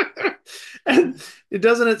 And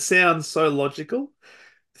it sound so logical?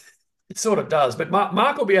 It sort of does. But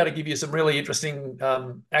Mark will be able to give you some really interesting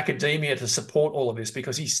academia to support all of this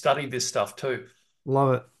because he studied this stuff too.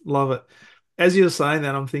 Love it. Love it. as you're saying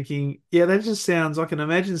that, I'm thinking, yeah, that just sounds. I can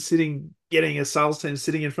imagine getting a sales team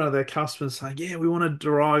sitting in front of their customers saying, yeah, we want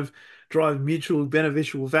to drive mutual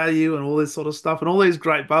beneficial value and all this sort of stuff and all these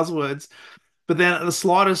great buzzwords. But then at the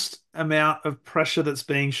slightest amount of pressure that's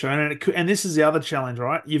being shown, and this is the other challenge,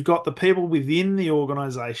 right? You've got the people within the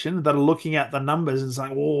organization that are looking at the numbers and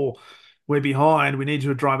saying, oh, we're behind. We need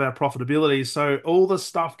to drive our profitability. So all the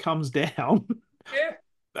stuff comes down. Yeah.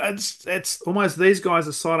 It's almost these guys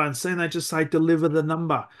are sight unseen. They just say deliver the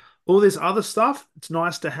number. All this other stuff, it's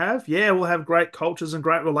nice to have. Yeah, we'll have great cultures and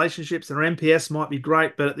great relationships, and our NPS might be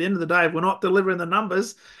great, but at the end of the day, if we're not delivering the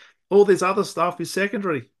numbers, all this other stuff is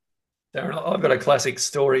secondary. Darren, I've got a classic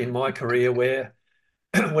story in my career where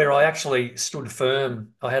where I actually stood firm.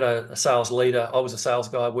 I had a sales leader. I was a sales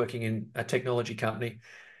guy working in a technology company.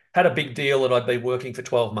 Had a big deal that I'd been working for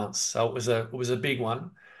 12 months. So it was a big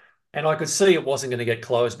one. And I could see it wasn't going to get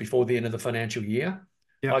closed before the end of the financial year.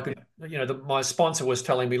 Yeah, I could, my sponsor was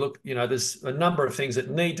telling me, look, there's a number of things that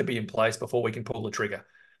need to be in place before we can pull the trigger.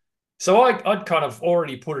 So I'd kind of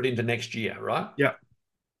already put it into next year, right? yeah,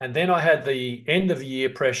 And then I had the end of the year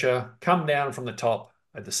pressure come down from the top.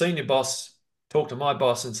 I had the senior boss talk to my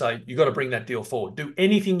boss and say, you got to bring that deal forward. Do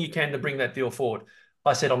anything you can to bring that deal forward.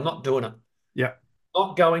 I said, I'm not doing it. yeah,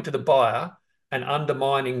 Not going to the buyer and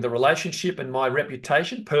undermining the relationship and my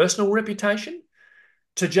reputation, personal reputation,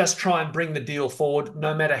 to just try and bring the deal forward,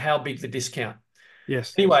 no matter how big the discount.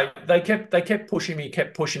 yes. Anyway, they kept pushing me,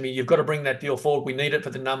 kept pushing me. You've got to bring that deal forward. We need it for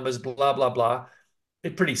the numbers, blah, blah, blah.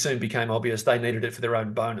 It pretty soon became obvious they needed it for their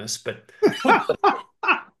own bonus. But put,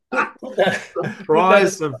 put that, put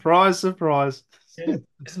that, Surprise, surprise, surprise. yeah,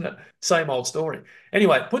 isn't it? Same old story.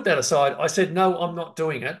 Anyway, put that aside. I said, no, I'm not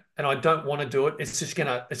doing it, and I don't want to do it. It's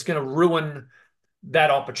gonna ruin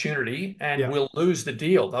that opportunity, and Yeah, we'll lose the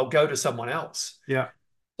deal. They'll go to someone else. yeah,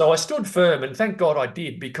 So I stood firm, and thank God I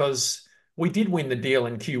did, because we did win the deal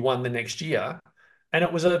in Q1 the next year, and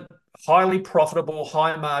it was a highly profitable,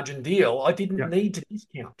 high margin deal. I didn't yeah, need to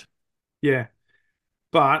discount. yeah.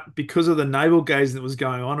 But because of the navel gazing that was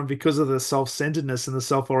going on and because of the self-centeredness and the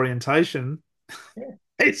self-orientation, Yeah,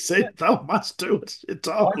 he yeah. said, they must do it. You're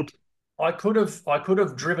I, told. I could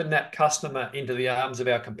have driven that customer into the arms of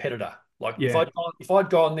our competitor. Like if Yeah. I'd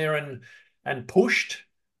gone there and pushed,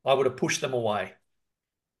 I would have pushed them away.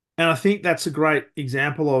 And I think that's a great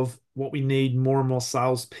example of what we need more and more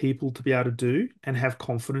salespeople to be able to do and have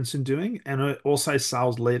confidence in doing, and also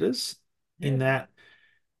sales leaders in Yeah, that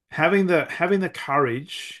having the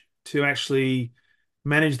courage to actually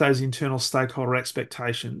manage those internal stakeholder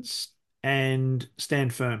expectations and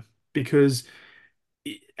stand firm. Because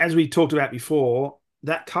as we talked about before,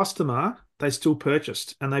 that customer, they still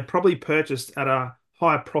purchased and they probably purchased at a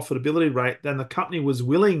higher profitability rate than the company was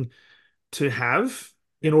willing to have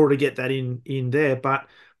in yeah. order to get that in there. But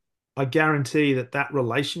I guarantee that that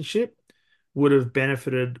relationship would have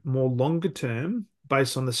benefited more longer term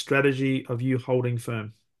based on the strategy of you holding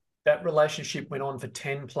firm. That relationship went on for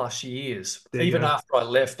 10 plus years. There you Even go. after I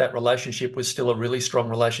left, that relationship was still a really strong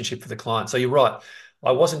relationship for the client. So you're right.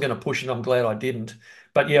 I wasn't going to push it. I'm glad I didn't.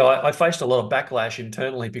 But yeah, I faced a lot of backlash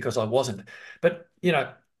internally because I wasn't. But,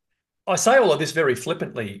 I say all of this very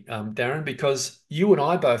flippantly, Darren, because you and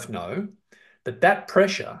I both know that that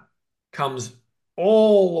pressure comes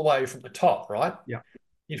all the way from the top, right? Yeah.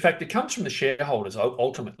 In fact, it comes from the shareholders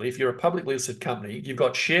ultimately. If you're a publicly listed company, you've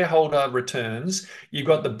got shareholder returns, you've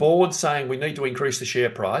got the board saying we need to increase the share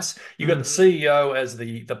price, you've got the Mm. CEO as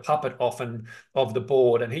the puppet often of the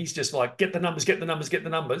board, and he's just like, get the numbers, get the numbers, get the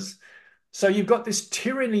numbers. So you've got this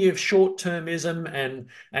tyranny of short-termism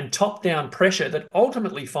and top-down pressure that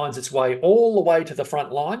ultimately finds its way all the way to the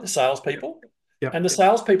front line, the salespeople. Yeah. And the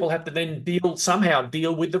salespeople have to then somehow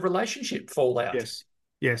deal with the relationship fallout. Yes.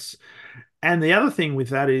 Yes. And the other thing with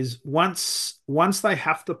that is once they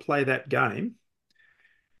have to play that game,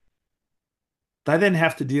 they then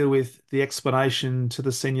have to deal with the explanation to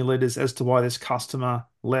the senior leaders as to why this customer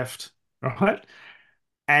left, right?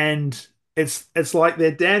 And it's like they're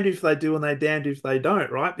damned if they do and they're damned if they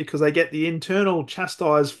don't, right? Because they get the internal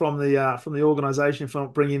chastise from the organization for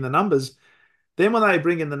not bringing the numbers. Then when they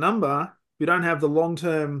bring in the number, we don't have the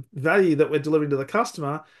long-term value that we're delivering to the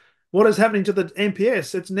customer. What is happening to the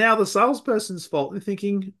NPS? It's now the salesperson's fault. They're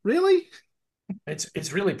thinking, really?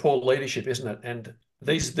 It's really poor leadership, isn't it? And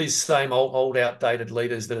these same old outdated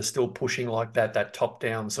leaders that are still pushing like that top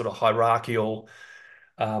down sort of hierarchical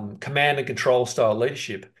command and control style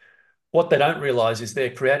leadership. What they don't realize is they're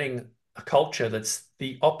creating a culture that's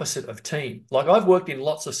the opposite of team. Like I've worked in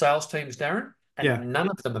lots of sales teams, Darren, Yeah, and none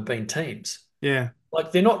of them have been teams. yeah,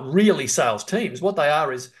 Like they're not really sales teams. What they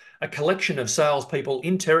are is a collection of salespeople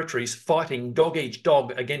in territories fighting dog each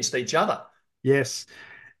dog against each other. Yes.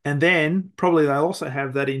 And then probably they also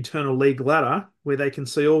have that internal league ladder where they can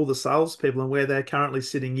see all the salespeople and where they're currently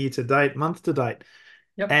sitting year to date, month to date.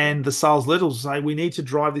 Yep. And the sales leaders will say, we need to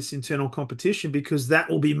drive this internal competition because that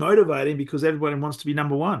will be motivating because everybody wants to be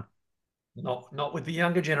number one. Not with the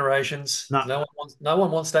younger generations. No, No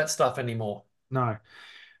one wants that stuff anymore. no.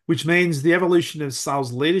 Which means the evolution of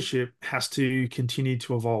sales leadership has to continue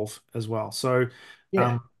to evolve as well. So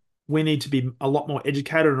Yeah. um, we need to be a lot more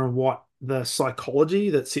educated on what the psychology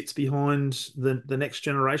that sits behind the next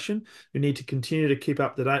generation. We need to continue to keep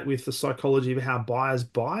up to date with the psychology of how buyers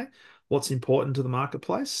buy, what's important to the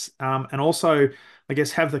marketplace, and also, I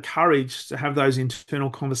guess, have the courage to have those internal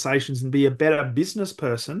conversations and be a better business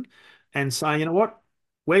person and say, you know what,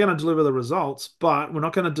 we're going to deliver the results, but we're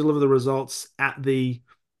not going to deliver the results at the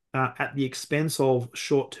expense of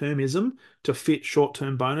short-termism to fit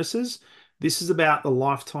short-term bonuses. This is about the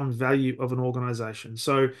lifetime value of an organization.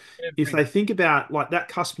 So if they think about like that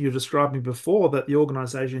customer you described me before, that the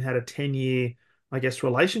organization had a 10-year, I guess,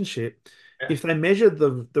 relationship, Yeah. if they measured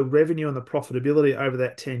the revenue and the profitability over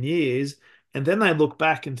that 10 years, and then they look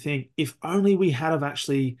back and think, if only we had have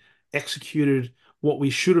actually executed what we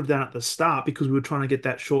should have done at the start because we were trying to get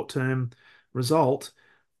that short-term result,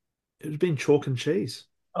 it has been chalk and cheese.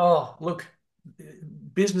 Oh, look,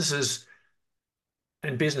 businesses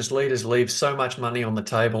and business leaders leave so much money on the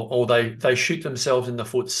table, or they shoot themselves in the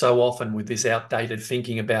foot so often with this outdated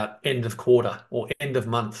thinking about end of quarter or end of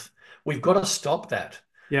month. We've got to stop that.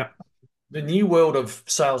 Yeah. The new world of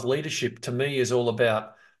sales leadership to me is all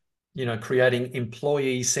about, creating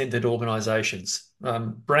employee-centered organizations.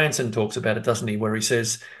 Branson talks about it, doesn't he? Where he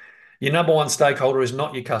says, your number one stakeholder is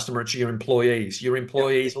not your customer, it's your employees. Your Yeah.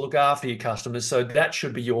 employees look after your customers, so that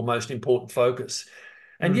should be your most important focus.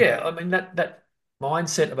 And Mm. yeah, I mean that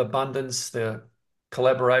mindset of abundance, the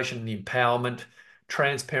collaboration, the empowerment,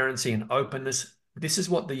 transparency, and openness. This is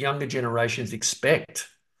what the younger generations expect.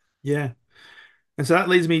 Yeah. And so that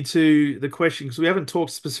leads me to the question, because we haven't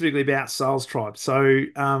talked specifically about Sales Tribe. So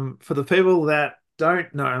for the people that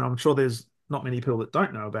don't know, and I'm sure there's not many people that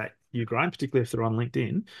don't know about you, Graham, particularly if they're on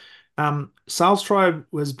LinkedIn. Sales Tribe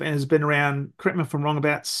has been around, correct me if I'm wrong,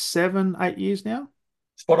 about 7, 8 years now.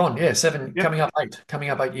 Spot on. Yeah, seven Yep. coming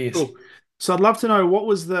up 8 years. Cool. So I'd love to know what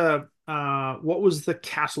was the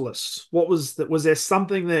catalyst? Was there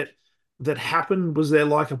something that happened? Was there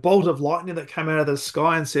like a bolt of lightning that came out of the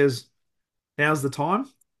sky and says, now's the time?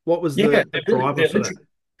 What was Yeah, the driver for that?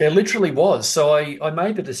 there literally was. So I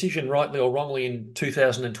made the decision, rightly or wrongly, in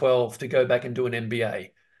 2012 to go back and do an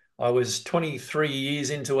MBA. I was 23 years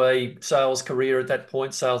into a sales career at that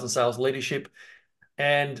point, sales and sales leadership,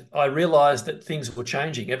 and I realized that things were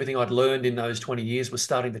changing. Everything I'd learned in those 20 years was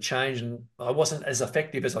starting to change, and I wasn't as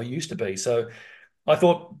effective as I used to be. So I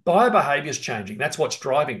thought buyer behavior is changing. That's what's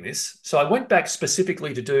driving this. So I went back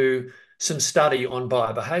specifically to do some study on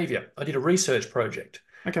buyer behavior. I did a research project.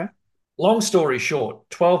 Okay. Long story short,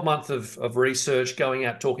 12 months of research, going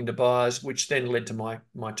out talking to buyers, which then led to my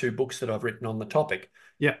two books that I've written on the topic.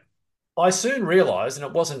 Yeah. I soon realized, and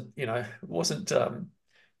it wasn't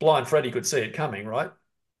blind Freddy could see it coming, right?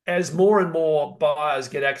 As more and more buyers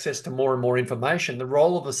get access to more and more information, the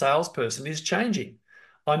role of the salesperson is changing.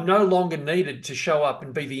 I'm no longer needed to show up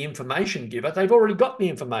and be the information giver. They've already got the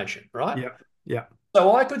information, right? Yeah. Yeah.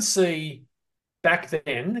 So I could see back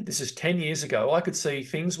then, this is 10 years ago, I could see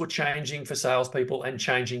things were changing for salespeople and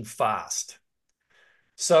changing fast.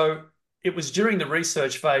 So it was during the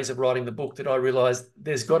research phase of writing the book that I realized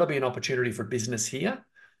there's got to be an opportunity for business here.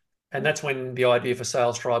 And that's when the idea for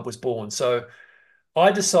Sales Tribe was born. So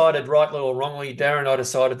I decided, rightly or wrongly, Darren and I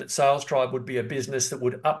decided that Sales Tribe would be a business that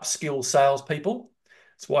would upskill salespeople.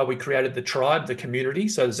 That's why we created the tribe, the community.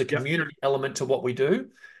 So there's a Yeah. community element to what we do.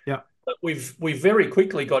 Yeah. But we've very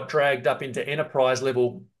quickly got dragged up into enterprise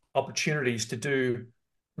level opportunities to do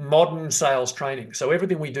modern sales training. So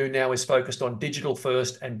everything we do now is focused on digital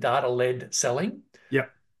first and data led selling. Yeah.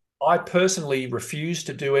 I personally refuse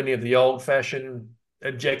to do any of the old fashioned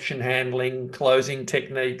objection handling, closing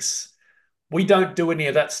techniques. We don't do any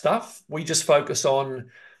of that stuff. We just focus on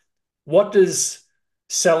what does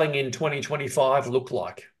selling in 2025 look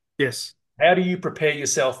like? Yes. How do you prepare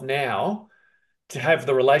yourself now to have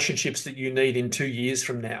the relationships that you need in 2 years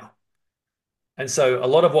from now? And so a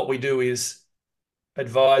lot of what we do is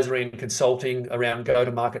advisory and consulting around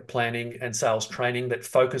go-to-market planning and sales training that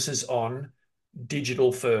focuses on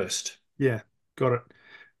digital first. Yeah. Got it.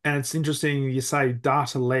 And it's interesting you say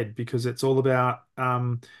data led because it's all about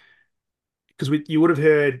because you would have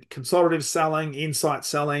heard consultative selling, insight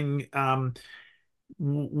selling.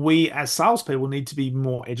 we as salespeople need to be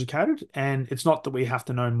more educated, and it's not that we have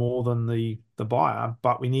to know more than the buyer,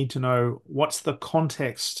 but we need to know what's the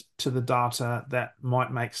context to the data that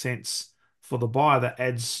might make sense for the buyer that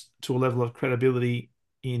adds to a level of credibility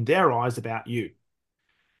in their eyes about you.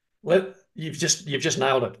 You've just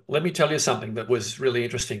nailed it. Let me tell you something that was really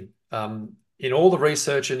interesting. In all the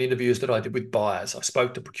research and interviews that I did with buyers, I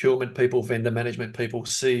spoke to procurement people, vendor management people,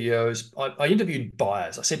 CEOs. I interviewed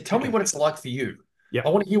buyers. I said, "Tell me Okay. what it's like for you. I Yep.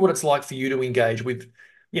 want to hear what it's like for you to engage with,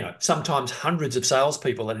 sometimes hundreds of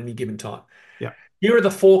salespeople at any given time." Yep. Here are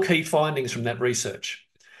the four key findings from that research.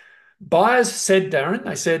 Buyers said, Darren,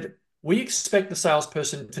 they said, "We expect the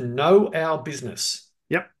salesperson to know our business.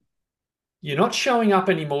 Yep. You're not showing up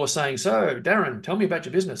anymore saying, 'So, Darren, tell me about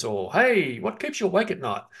your business,' or 'Hey, what keeps you awake at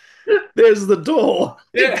night?'" There's the door.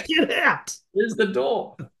 Yeah, Get out. there's the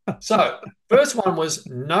door. So, first one was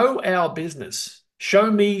know our business.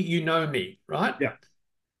 Show me you know me, right? Yeah.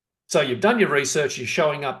 So, you've done your research, you're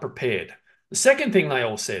showing up prepared. The second thing they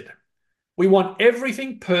all said, we want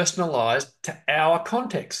everything personalized to our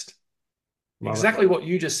context. Love it. Exactly what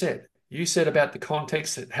you just said. You said about the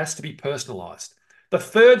context, it has to be personalized. The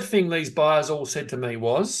third thing these buyers all said to me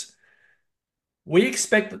was, we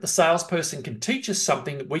expect that the salesperson can teach us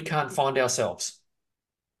something that we can't find ourselves.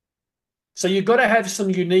 So you've got to have some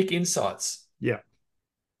unique insights. Yeah.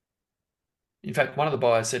 In fact, one of the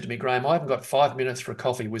buyers said to me, "Graham, I haven't got 5 minutes for a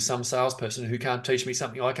coffee with some salesperson who can't teach me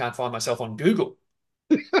something I can't find myself on Google."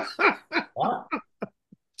 Right?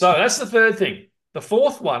 So that's the third thing. The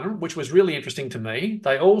fourth one, which was really interesting to me,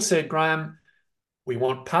 they all said, "Graham, we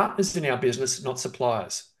want partners in our business, not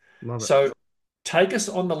suppliers. Love it. So take us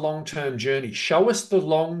on the long-term journey. Show us the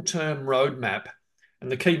long-term roadmap."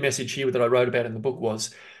 And the key message here that I wrote about in the book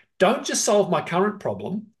was, don't just solve my current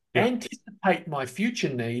problem, Yeah. anticipate my future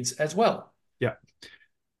needs as well. Yeah.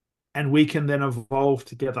 And we can then evolve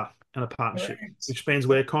together in a partnership, Correct. which means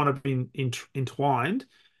we're kind of entwined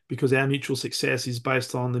because our mutual success is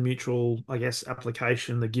based on the mutual, I guess,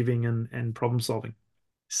 application, the giving and problem solving.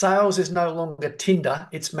 Sales is no longer Tinder,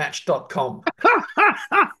 it's Match.com.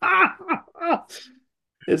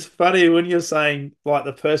 It's funny when you're saying like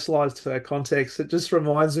the personalized context. It just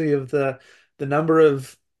reminds me of the number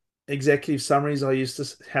of executive summaries I used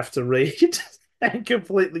to have to read and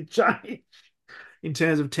completely change in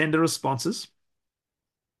terms of tender responses,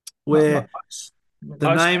 where Most, the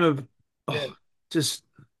most, name of yeah, just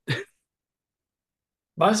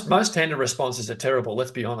most tender responses are terrible.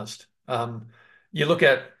 Let's be honest. You look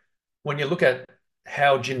at when you look at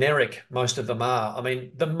how generic most of them are. I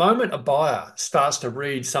mean, the moment a buyer starts to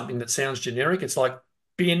read something that sounds generic, it's like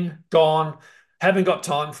bin, gone, haven't got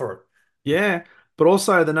time for it. yeah, but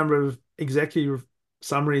also the number of executive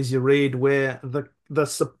summaries you read where the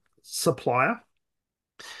supplier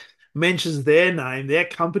mentions their name, their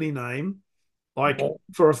company name, like More.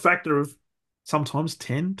 for a factor of sometimes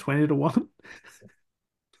 10, 20 to 1.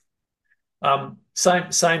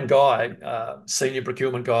 Same guy, senior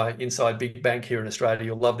procurement guy inside big bank here in Australia.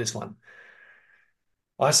 You'll love this one.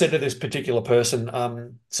 I said to this particular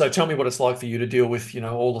person, "So tell me what it's like for you to deal with,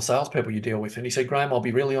 all the salespeople you deal with." And he said, "Graham, I'll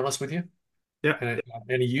be really honest with you." Yeah,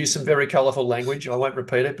 And he used some very colourful language. I won't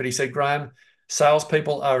repeat it, but he said, "Graham,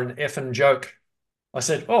 salespeople are an effing joke." I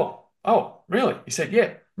said, "Oh, really?" He said,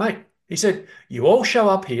 "Yeah, mate." He said, "You all show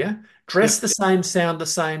up here, yeah, dress the same, sound the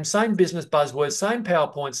same business buzzwords, same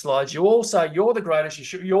PowerPoint slides. You all say you're the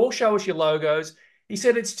greatest. You all show us your logos." He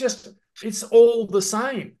said, it's all the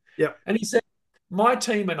same." yeah, And he said, "My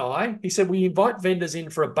team and I," he said, "we invite vendors in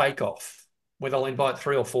for a bake-off where they'll invite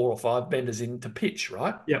 3 or 4 or 5 vendors in to pitch,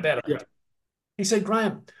 right? yeah, About yeah. it." He said,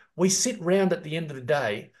 "Graham, we sit round at the end of the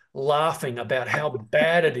day laughing about how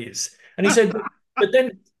bad it is." And he said,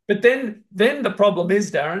 but then, then the problem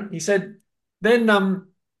is, Darren, he said, then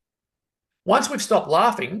once we've stopped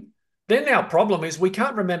laughing, then our problem is we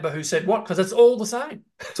can't remember who said what because it's all the same.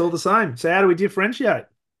 It's all the same. So how do we differentiate?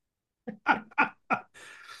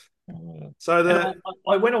 So And the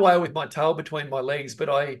I went away with my tail between my legs, but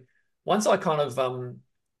once I kind of,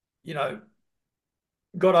 you know,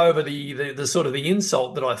 got over the sort of the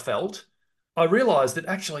insult that I felt, I realized that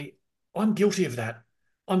actually I'm guilty of that.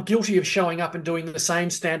 I'm guilty of showing up and doing the same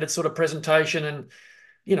standard sort of presentation and,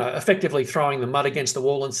 effectively throwing the mud against the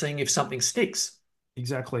wall and seeing if something sticks.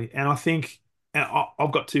 exactly, and I think and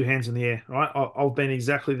I've got two hands in the air, right? I've been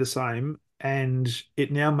exactly the same, and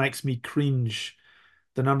it now makes me cringe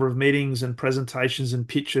the number of meetings and presentations and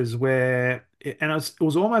pitches it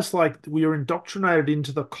was almost like we were indoctrinated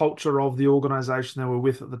into the culture of the organization that we're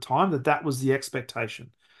with at the time, that was the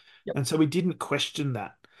expectation. Yep. And so we didn't question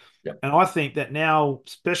that. Yep. And I think that now,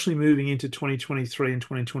 especially moving into 2023 and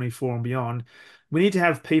 2024 and beyond, We need to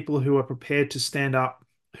have people who are prepared to stand up,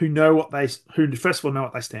 who know what they, who first of all know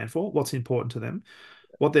what they stand for, what's important to them,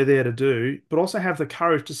 what they're there to do, but also have the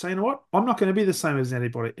courage to say, you know what, I'm not going to be the same as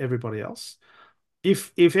everybody else.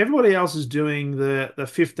 If everybody else is doing the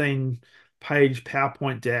 15-page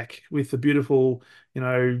PowerPoint deck with the beautiful, you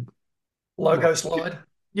know, like Logo slide.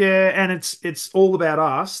 yeah, and it's all about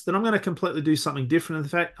us, then I'm going to completely do something different. In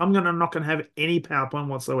fact, I'm not going to have any PowerPoint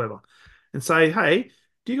whatsoever, and say, hey,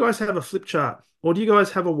 do you guys have a flip chart, or do you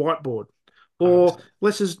guys have a whiteboard, or 100%.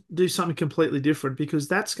 let's just do something completely different because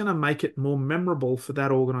that's going to make it more memorable for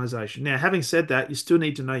that organization. Now, having said that, you still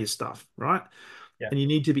need to know your stuff, right? Yeah. And you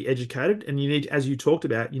need to be educated, and you need, as you talked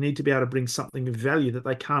about, you need to be able to bring something of value that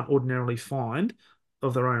they can't ordinarily find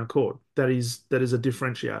of their own accord. That is a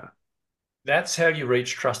differentiator. That's how you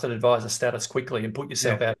reach trusted advisor status quickly and put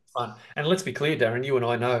yourself Yeah, out in front. And let's be clear, Darren, you and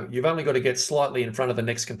I know you've only got to get slightly in front of the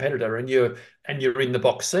next competitor and you're in the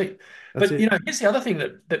box seat. that's But it. here's the other thing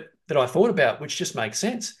that I thought about, which just makes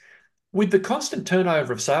sense. With the constant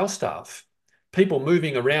turnover of sales staff, people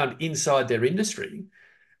moving around inside their industry,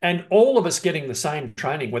 and all of us getting the same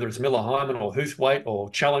training, whether it's Miller Hyman or Hoothwaite or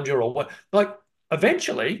Challenger or what, like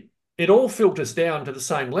eventually it all filters down to the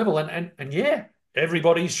same level. And yeah,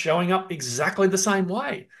 everybody's showing up exactly the same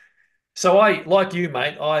way. So like you,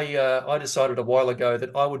 mate, I decided a while ago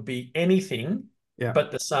that I would be anything Yeah.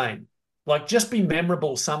 but the same. Like just be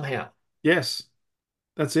memorable somehow. Yes,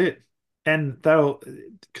 that's it. And they'll,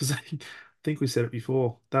 because I think we said it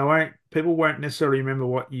before, people won't necessarily remember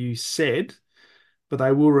what you said, but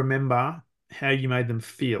they will remember how you made them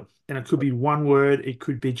feel. And it could be one word, it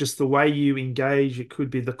could be just the way you engage, it could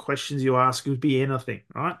be the questions you ask, it could be anything,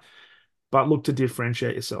 right? But look to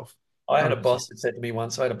differentiate yourself. I had a 100%. boss that said to me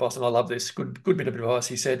once, I had a boss, and I love this, good bit of advice.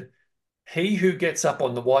 He said, he who gets up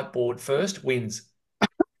on the whiteboard first wins.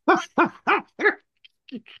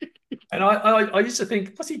 And I used to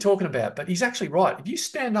think, what's he talking about? But he's actually right. If you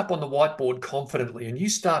stand up on the whiteboard confidently and you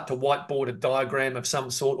start to whiteboard a diagram of some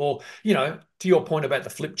sort, or, to your point about the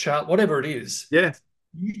flip chart, whatever it is, Yeah,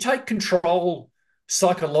 you take control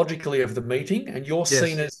psychologically of the meeting and you're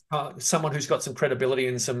seen yes, as someone who's got some credibility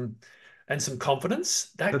and some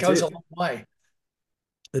confidence. That that's goes a it. long way.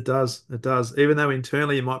 It does. It does. Even though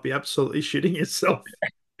internally you might be absolutely shitting yourself.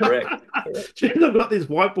 Correct. Correct. Jeez, I've got this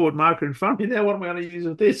whiteboard marker in front of me now. What am I going to use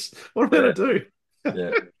with this? What am I Yeah. going to do?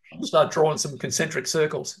 Yeah. I'll start drawing some concentric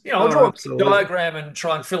circles. I'll Oh, draw a absolutely. diagram and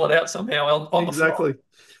try and fill it out somehow on the fly. Exactly.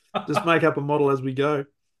 Just make up a model as we go.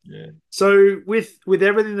 Yeah. So with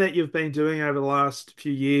everything that you've been doing over the last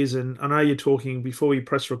few years, and I know you're talking before we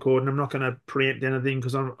press record, and I'm not going to preempt anything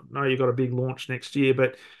because I know you've got a big launch next year,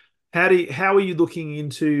 but how are you looking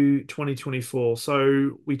into 2024?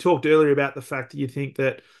 So we talked earlier about the fact that you think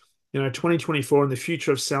that 2024 and the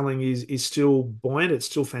future of selling is still buoyant. It's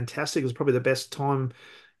still fantastic. It's probably the best time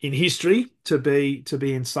in history to be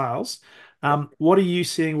in sales. Yeah. What are you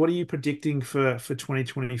seeing? What are you predicting for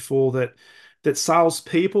 2024 that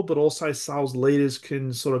salespeople, but also sales leaders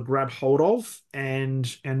can sort of grab hold of and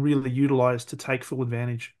really utilize to take full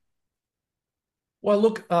advantage? Well,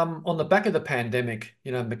 look, on the back of the pandemic,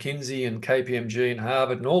 McKinsey and KPMG and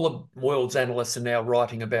Harvard and all the world's analysts are now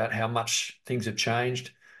writing about how much things have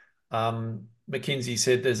changed. McKinsey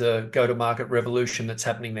said there's a go-to-market revolution that's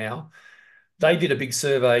happening now. They did a big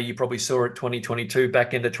survey. You probably saw it 2022,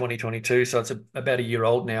 back into 2022. So it's about a year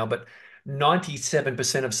old now. But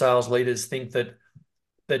 97% of sales leaders think that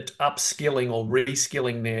upskilling or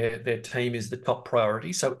reskilling their team is the top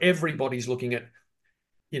priority. So everybody's looking at,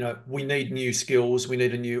 we need new skills. We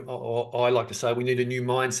need or I like to say, we need a new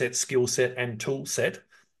mindset, skill set, and tool set.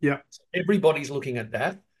 Yeah, Everybody's looking at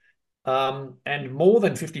that. And more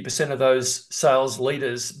than 50% of those sales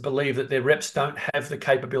leaders believe that their reps don't have the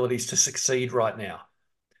capabilities to succeed right now.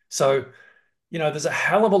 So, there's a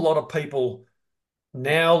hell of a lot of people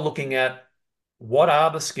now looking at what are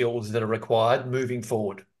the skills that are required moving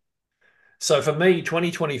forward. So for me,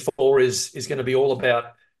 2024 is going to be all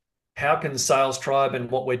about how can Sales Tribe and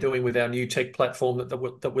what we're doing with our new tech platform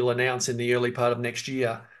that we'll announce in the early part of next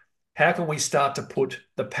year, how can we start to put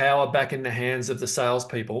the power back in the hands of the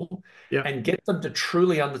salespeople yeah, and get them to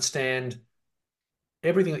truly understand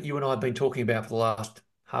everything that you and I have been talking about for the last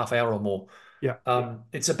half hour or more? yeah,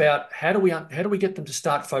 It's about how do we get them to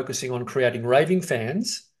start focusing on creating raving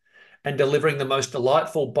fans and delivering the most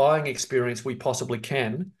delightful buying experience we possibly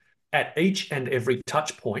can at each and every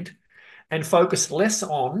touch point, and focus less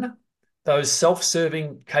on those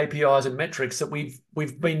self-serving KPIs and metrics that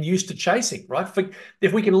we've been used to chasing, right?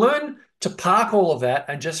 If we can learn to park all of that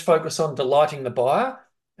and just focus on delighting the buyer,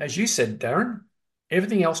 as you said, Darren,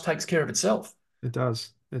 everything else takes care of itself. it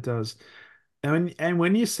does. It does. And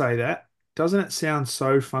when you say that, doesn't it sound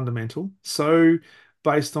so fundamental, so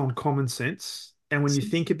based on common sense? And when you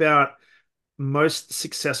think about most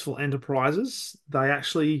successful enterprises,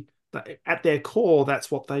 at their core, that's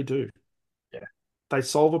what they do. Yeah. They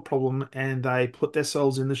solve a problem and they put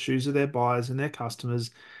themselves in the shoes of their buyers and their customers,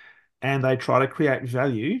 and they try to create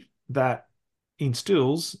value that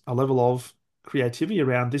instills a level of creativity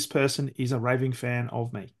around this person is a raving fan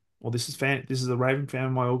of me, or this is a raving fan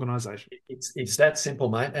of my organization. It's that simple,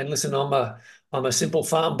 mate. And listen, I'm a simple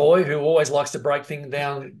farm boy who always likes to break things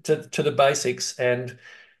down to the basics. And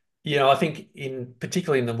I think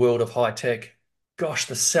particularly in the world of high tech, gosh,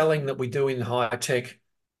 the selling that we do in high tech,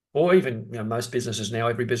 or even most businesses now,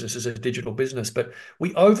 every business is a digital business, but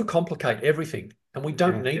we overcomplicate everything, and we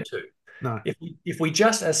don't Yeah. need to. No. If we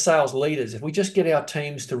just, as sales leaders, if we just get our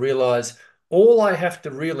teams to realize all I have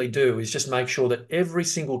to really do is just make sure that every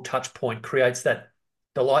single touch point creates that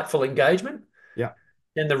delightful engagement, Yeah.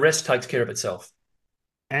 then the rest takes care of itself.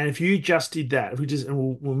 And if you just did that, if we just,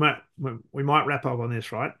 and we might wrap up on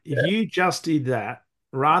this, right? If Yeah. you just did that,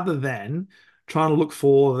 rather than trying to look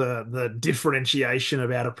for the differentiation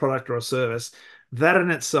about a product or a service, that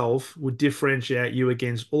in itself would differentiate you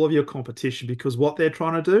against all of your competition, because what they're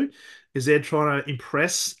trying to do is they're trying to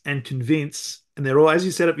impress and convince, and they're all, as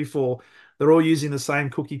you said it before, they're all using the same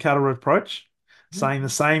cookie cutter approach, saying the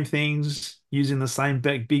same things, using the same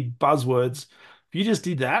big buzzwords. If you just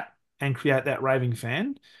did that and create that raving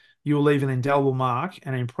fan, you will leave an indelible mark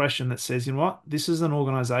and an impression that says, you know what, this is an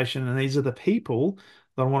organization and these are the people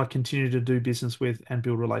that I want to continue to do business with and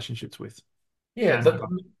build relationships with. Yeah, Game over.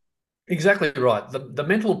 exactly right. The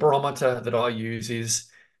mental barometer that I use is,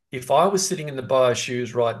 if I was sitting in the buyer's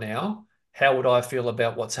shoes right now, how would I feel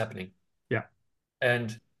about what's happening? Yeah,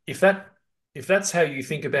 And if that's how you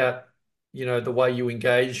think about, the way you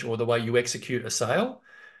engage or the way you execute a sale,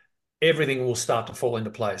 everything will start to fall into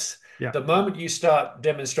place. yeah, The moment you start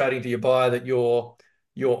demonstrating to your buyer that your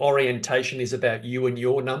orientation is about you and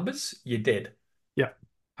your numbers, you're dead. yeah.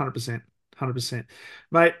 100%. 100%.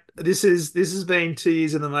 Mate, this has been 2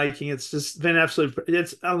 years in the making. It's just been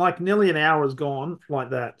it's like nearly an hour has gone like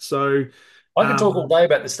that. So I can talk all um day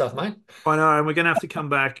about this stuff, mate. I know, and we're going to have to come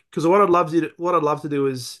back because what I'd love to do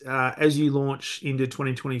is as you launch into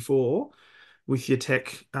 2024 with your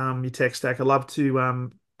tech stack, I'd love to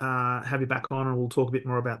have you back on and we'll talk a bit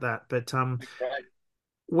more about that. But Right.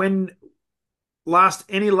 when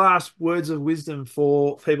any last words of wisdom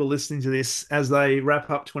for people listening to this as they wrap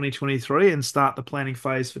up 2023 and start the planning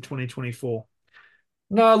phase for 2024?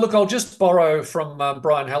 No, look, I'll just borrow from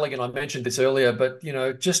Brian Halligan. I mentioned this earlier, but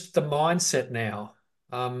just the mindset now,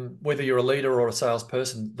 whether you're a leader or a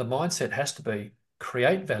salesperson, the mindset has to be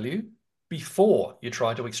create value before you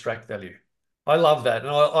try to extract value. I love that, and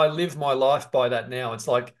I live my life by that now. It's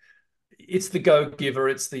like it's the go giver.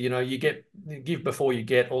 It's the you give before you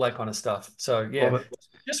get, all that kind of stuff. So Love yeah, it.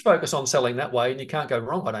 just focus on selling that way, and you can't go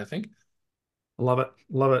wrong, I don't think. Love it.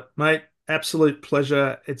 Love it, mate. Absolute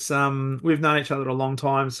pleasure. It's we've known each other a long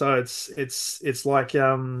time, so it's like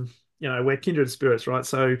we're kindred spirits, right?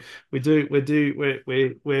 So we're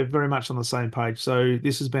very much on the same page. So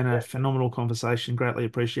this has been a phenomenal conversation. Greatly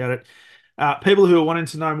appreciate it. People who are wanting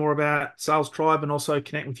to know more about Sales Tribe and also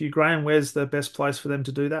connect with you, Graham, where's the best place for them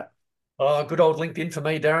to do that? Oh, good old LinkedIn for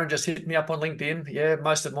me, Darren. Just hit me up on LinkedIn. Yeah,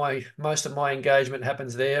 most of my engagement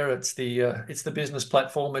happens there. It's the business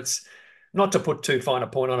platform. It's not to put too fine a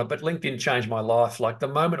point on it, but LinkedIn changed my life. Like the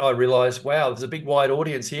moment I realized, wow, there's a big wide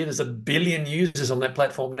audience here. There's a billion users on that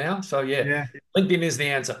platform now. So yeah, Yeah, LinkedIn is the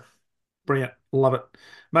answer. brilliant. Love it.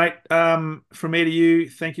 Mate, from me to you,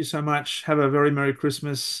 thank you so much. Have a very Merry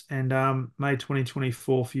Christmas and may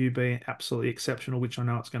 2024 for you be absolutely exceptional, which I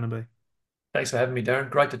know it's going to be. Thanks for having me, Darren.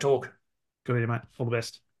 Great to talk. Good on you, mate. All the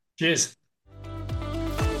best. Cheers.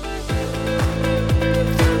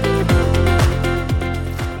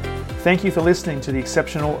 Thank you for listening to the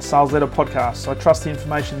Exceptional Sales Leader podcast. I trust the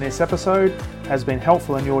information in this episode has been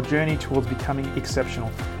helpful in your journey towards becoming exceptional.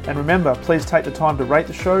 And remember, please take the time to rate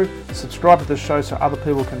the show, subscribe to the show so other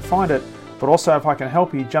people can find it. But also, if I can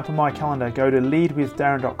help you, jump on my calendar, go to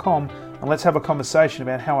leadwithdarren.com and let's have a conversation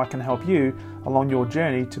about how I can help you along your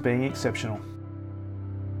journey to being exceptional.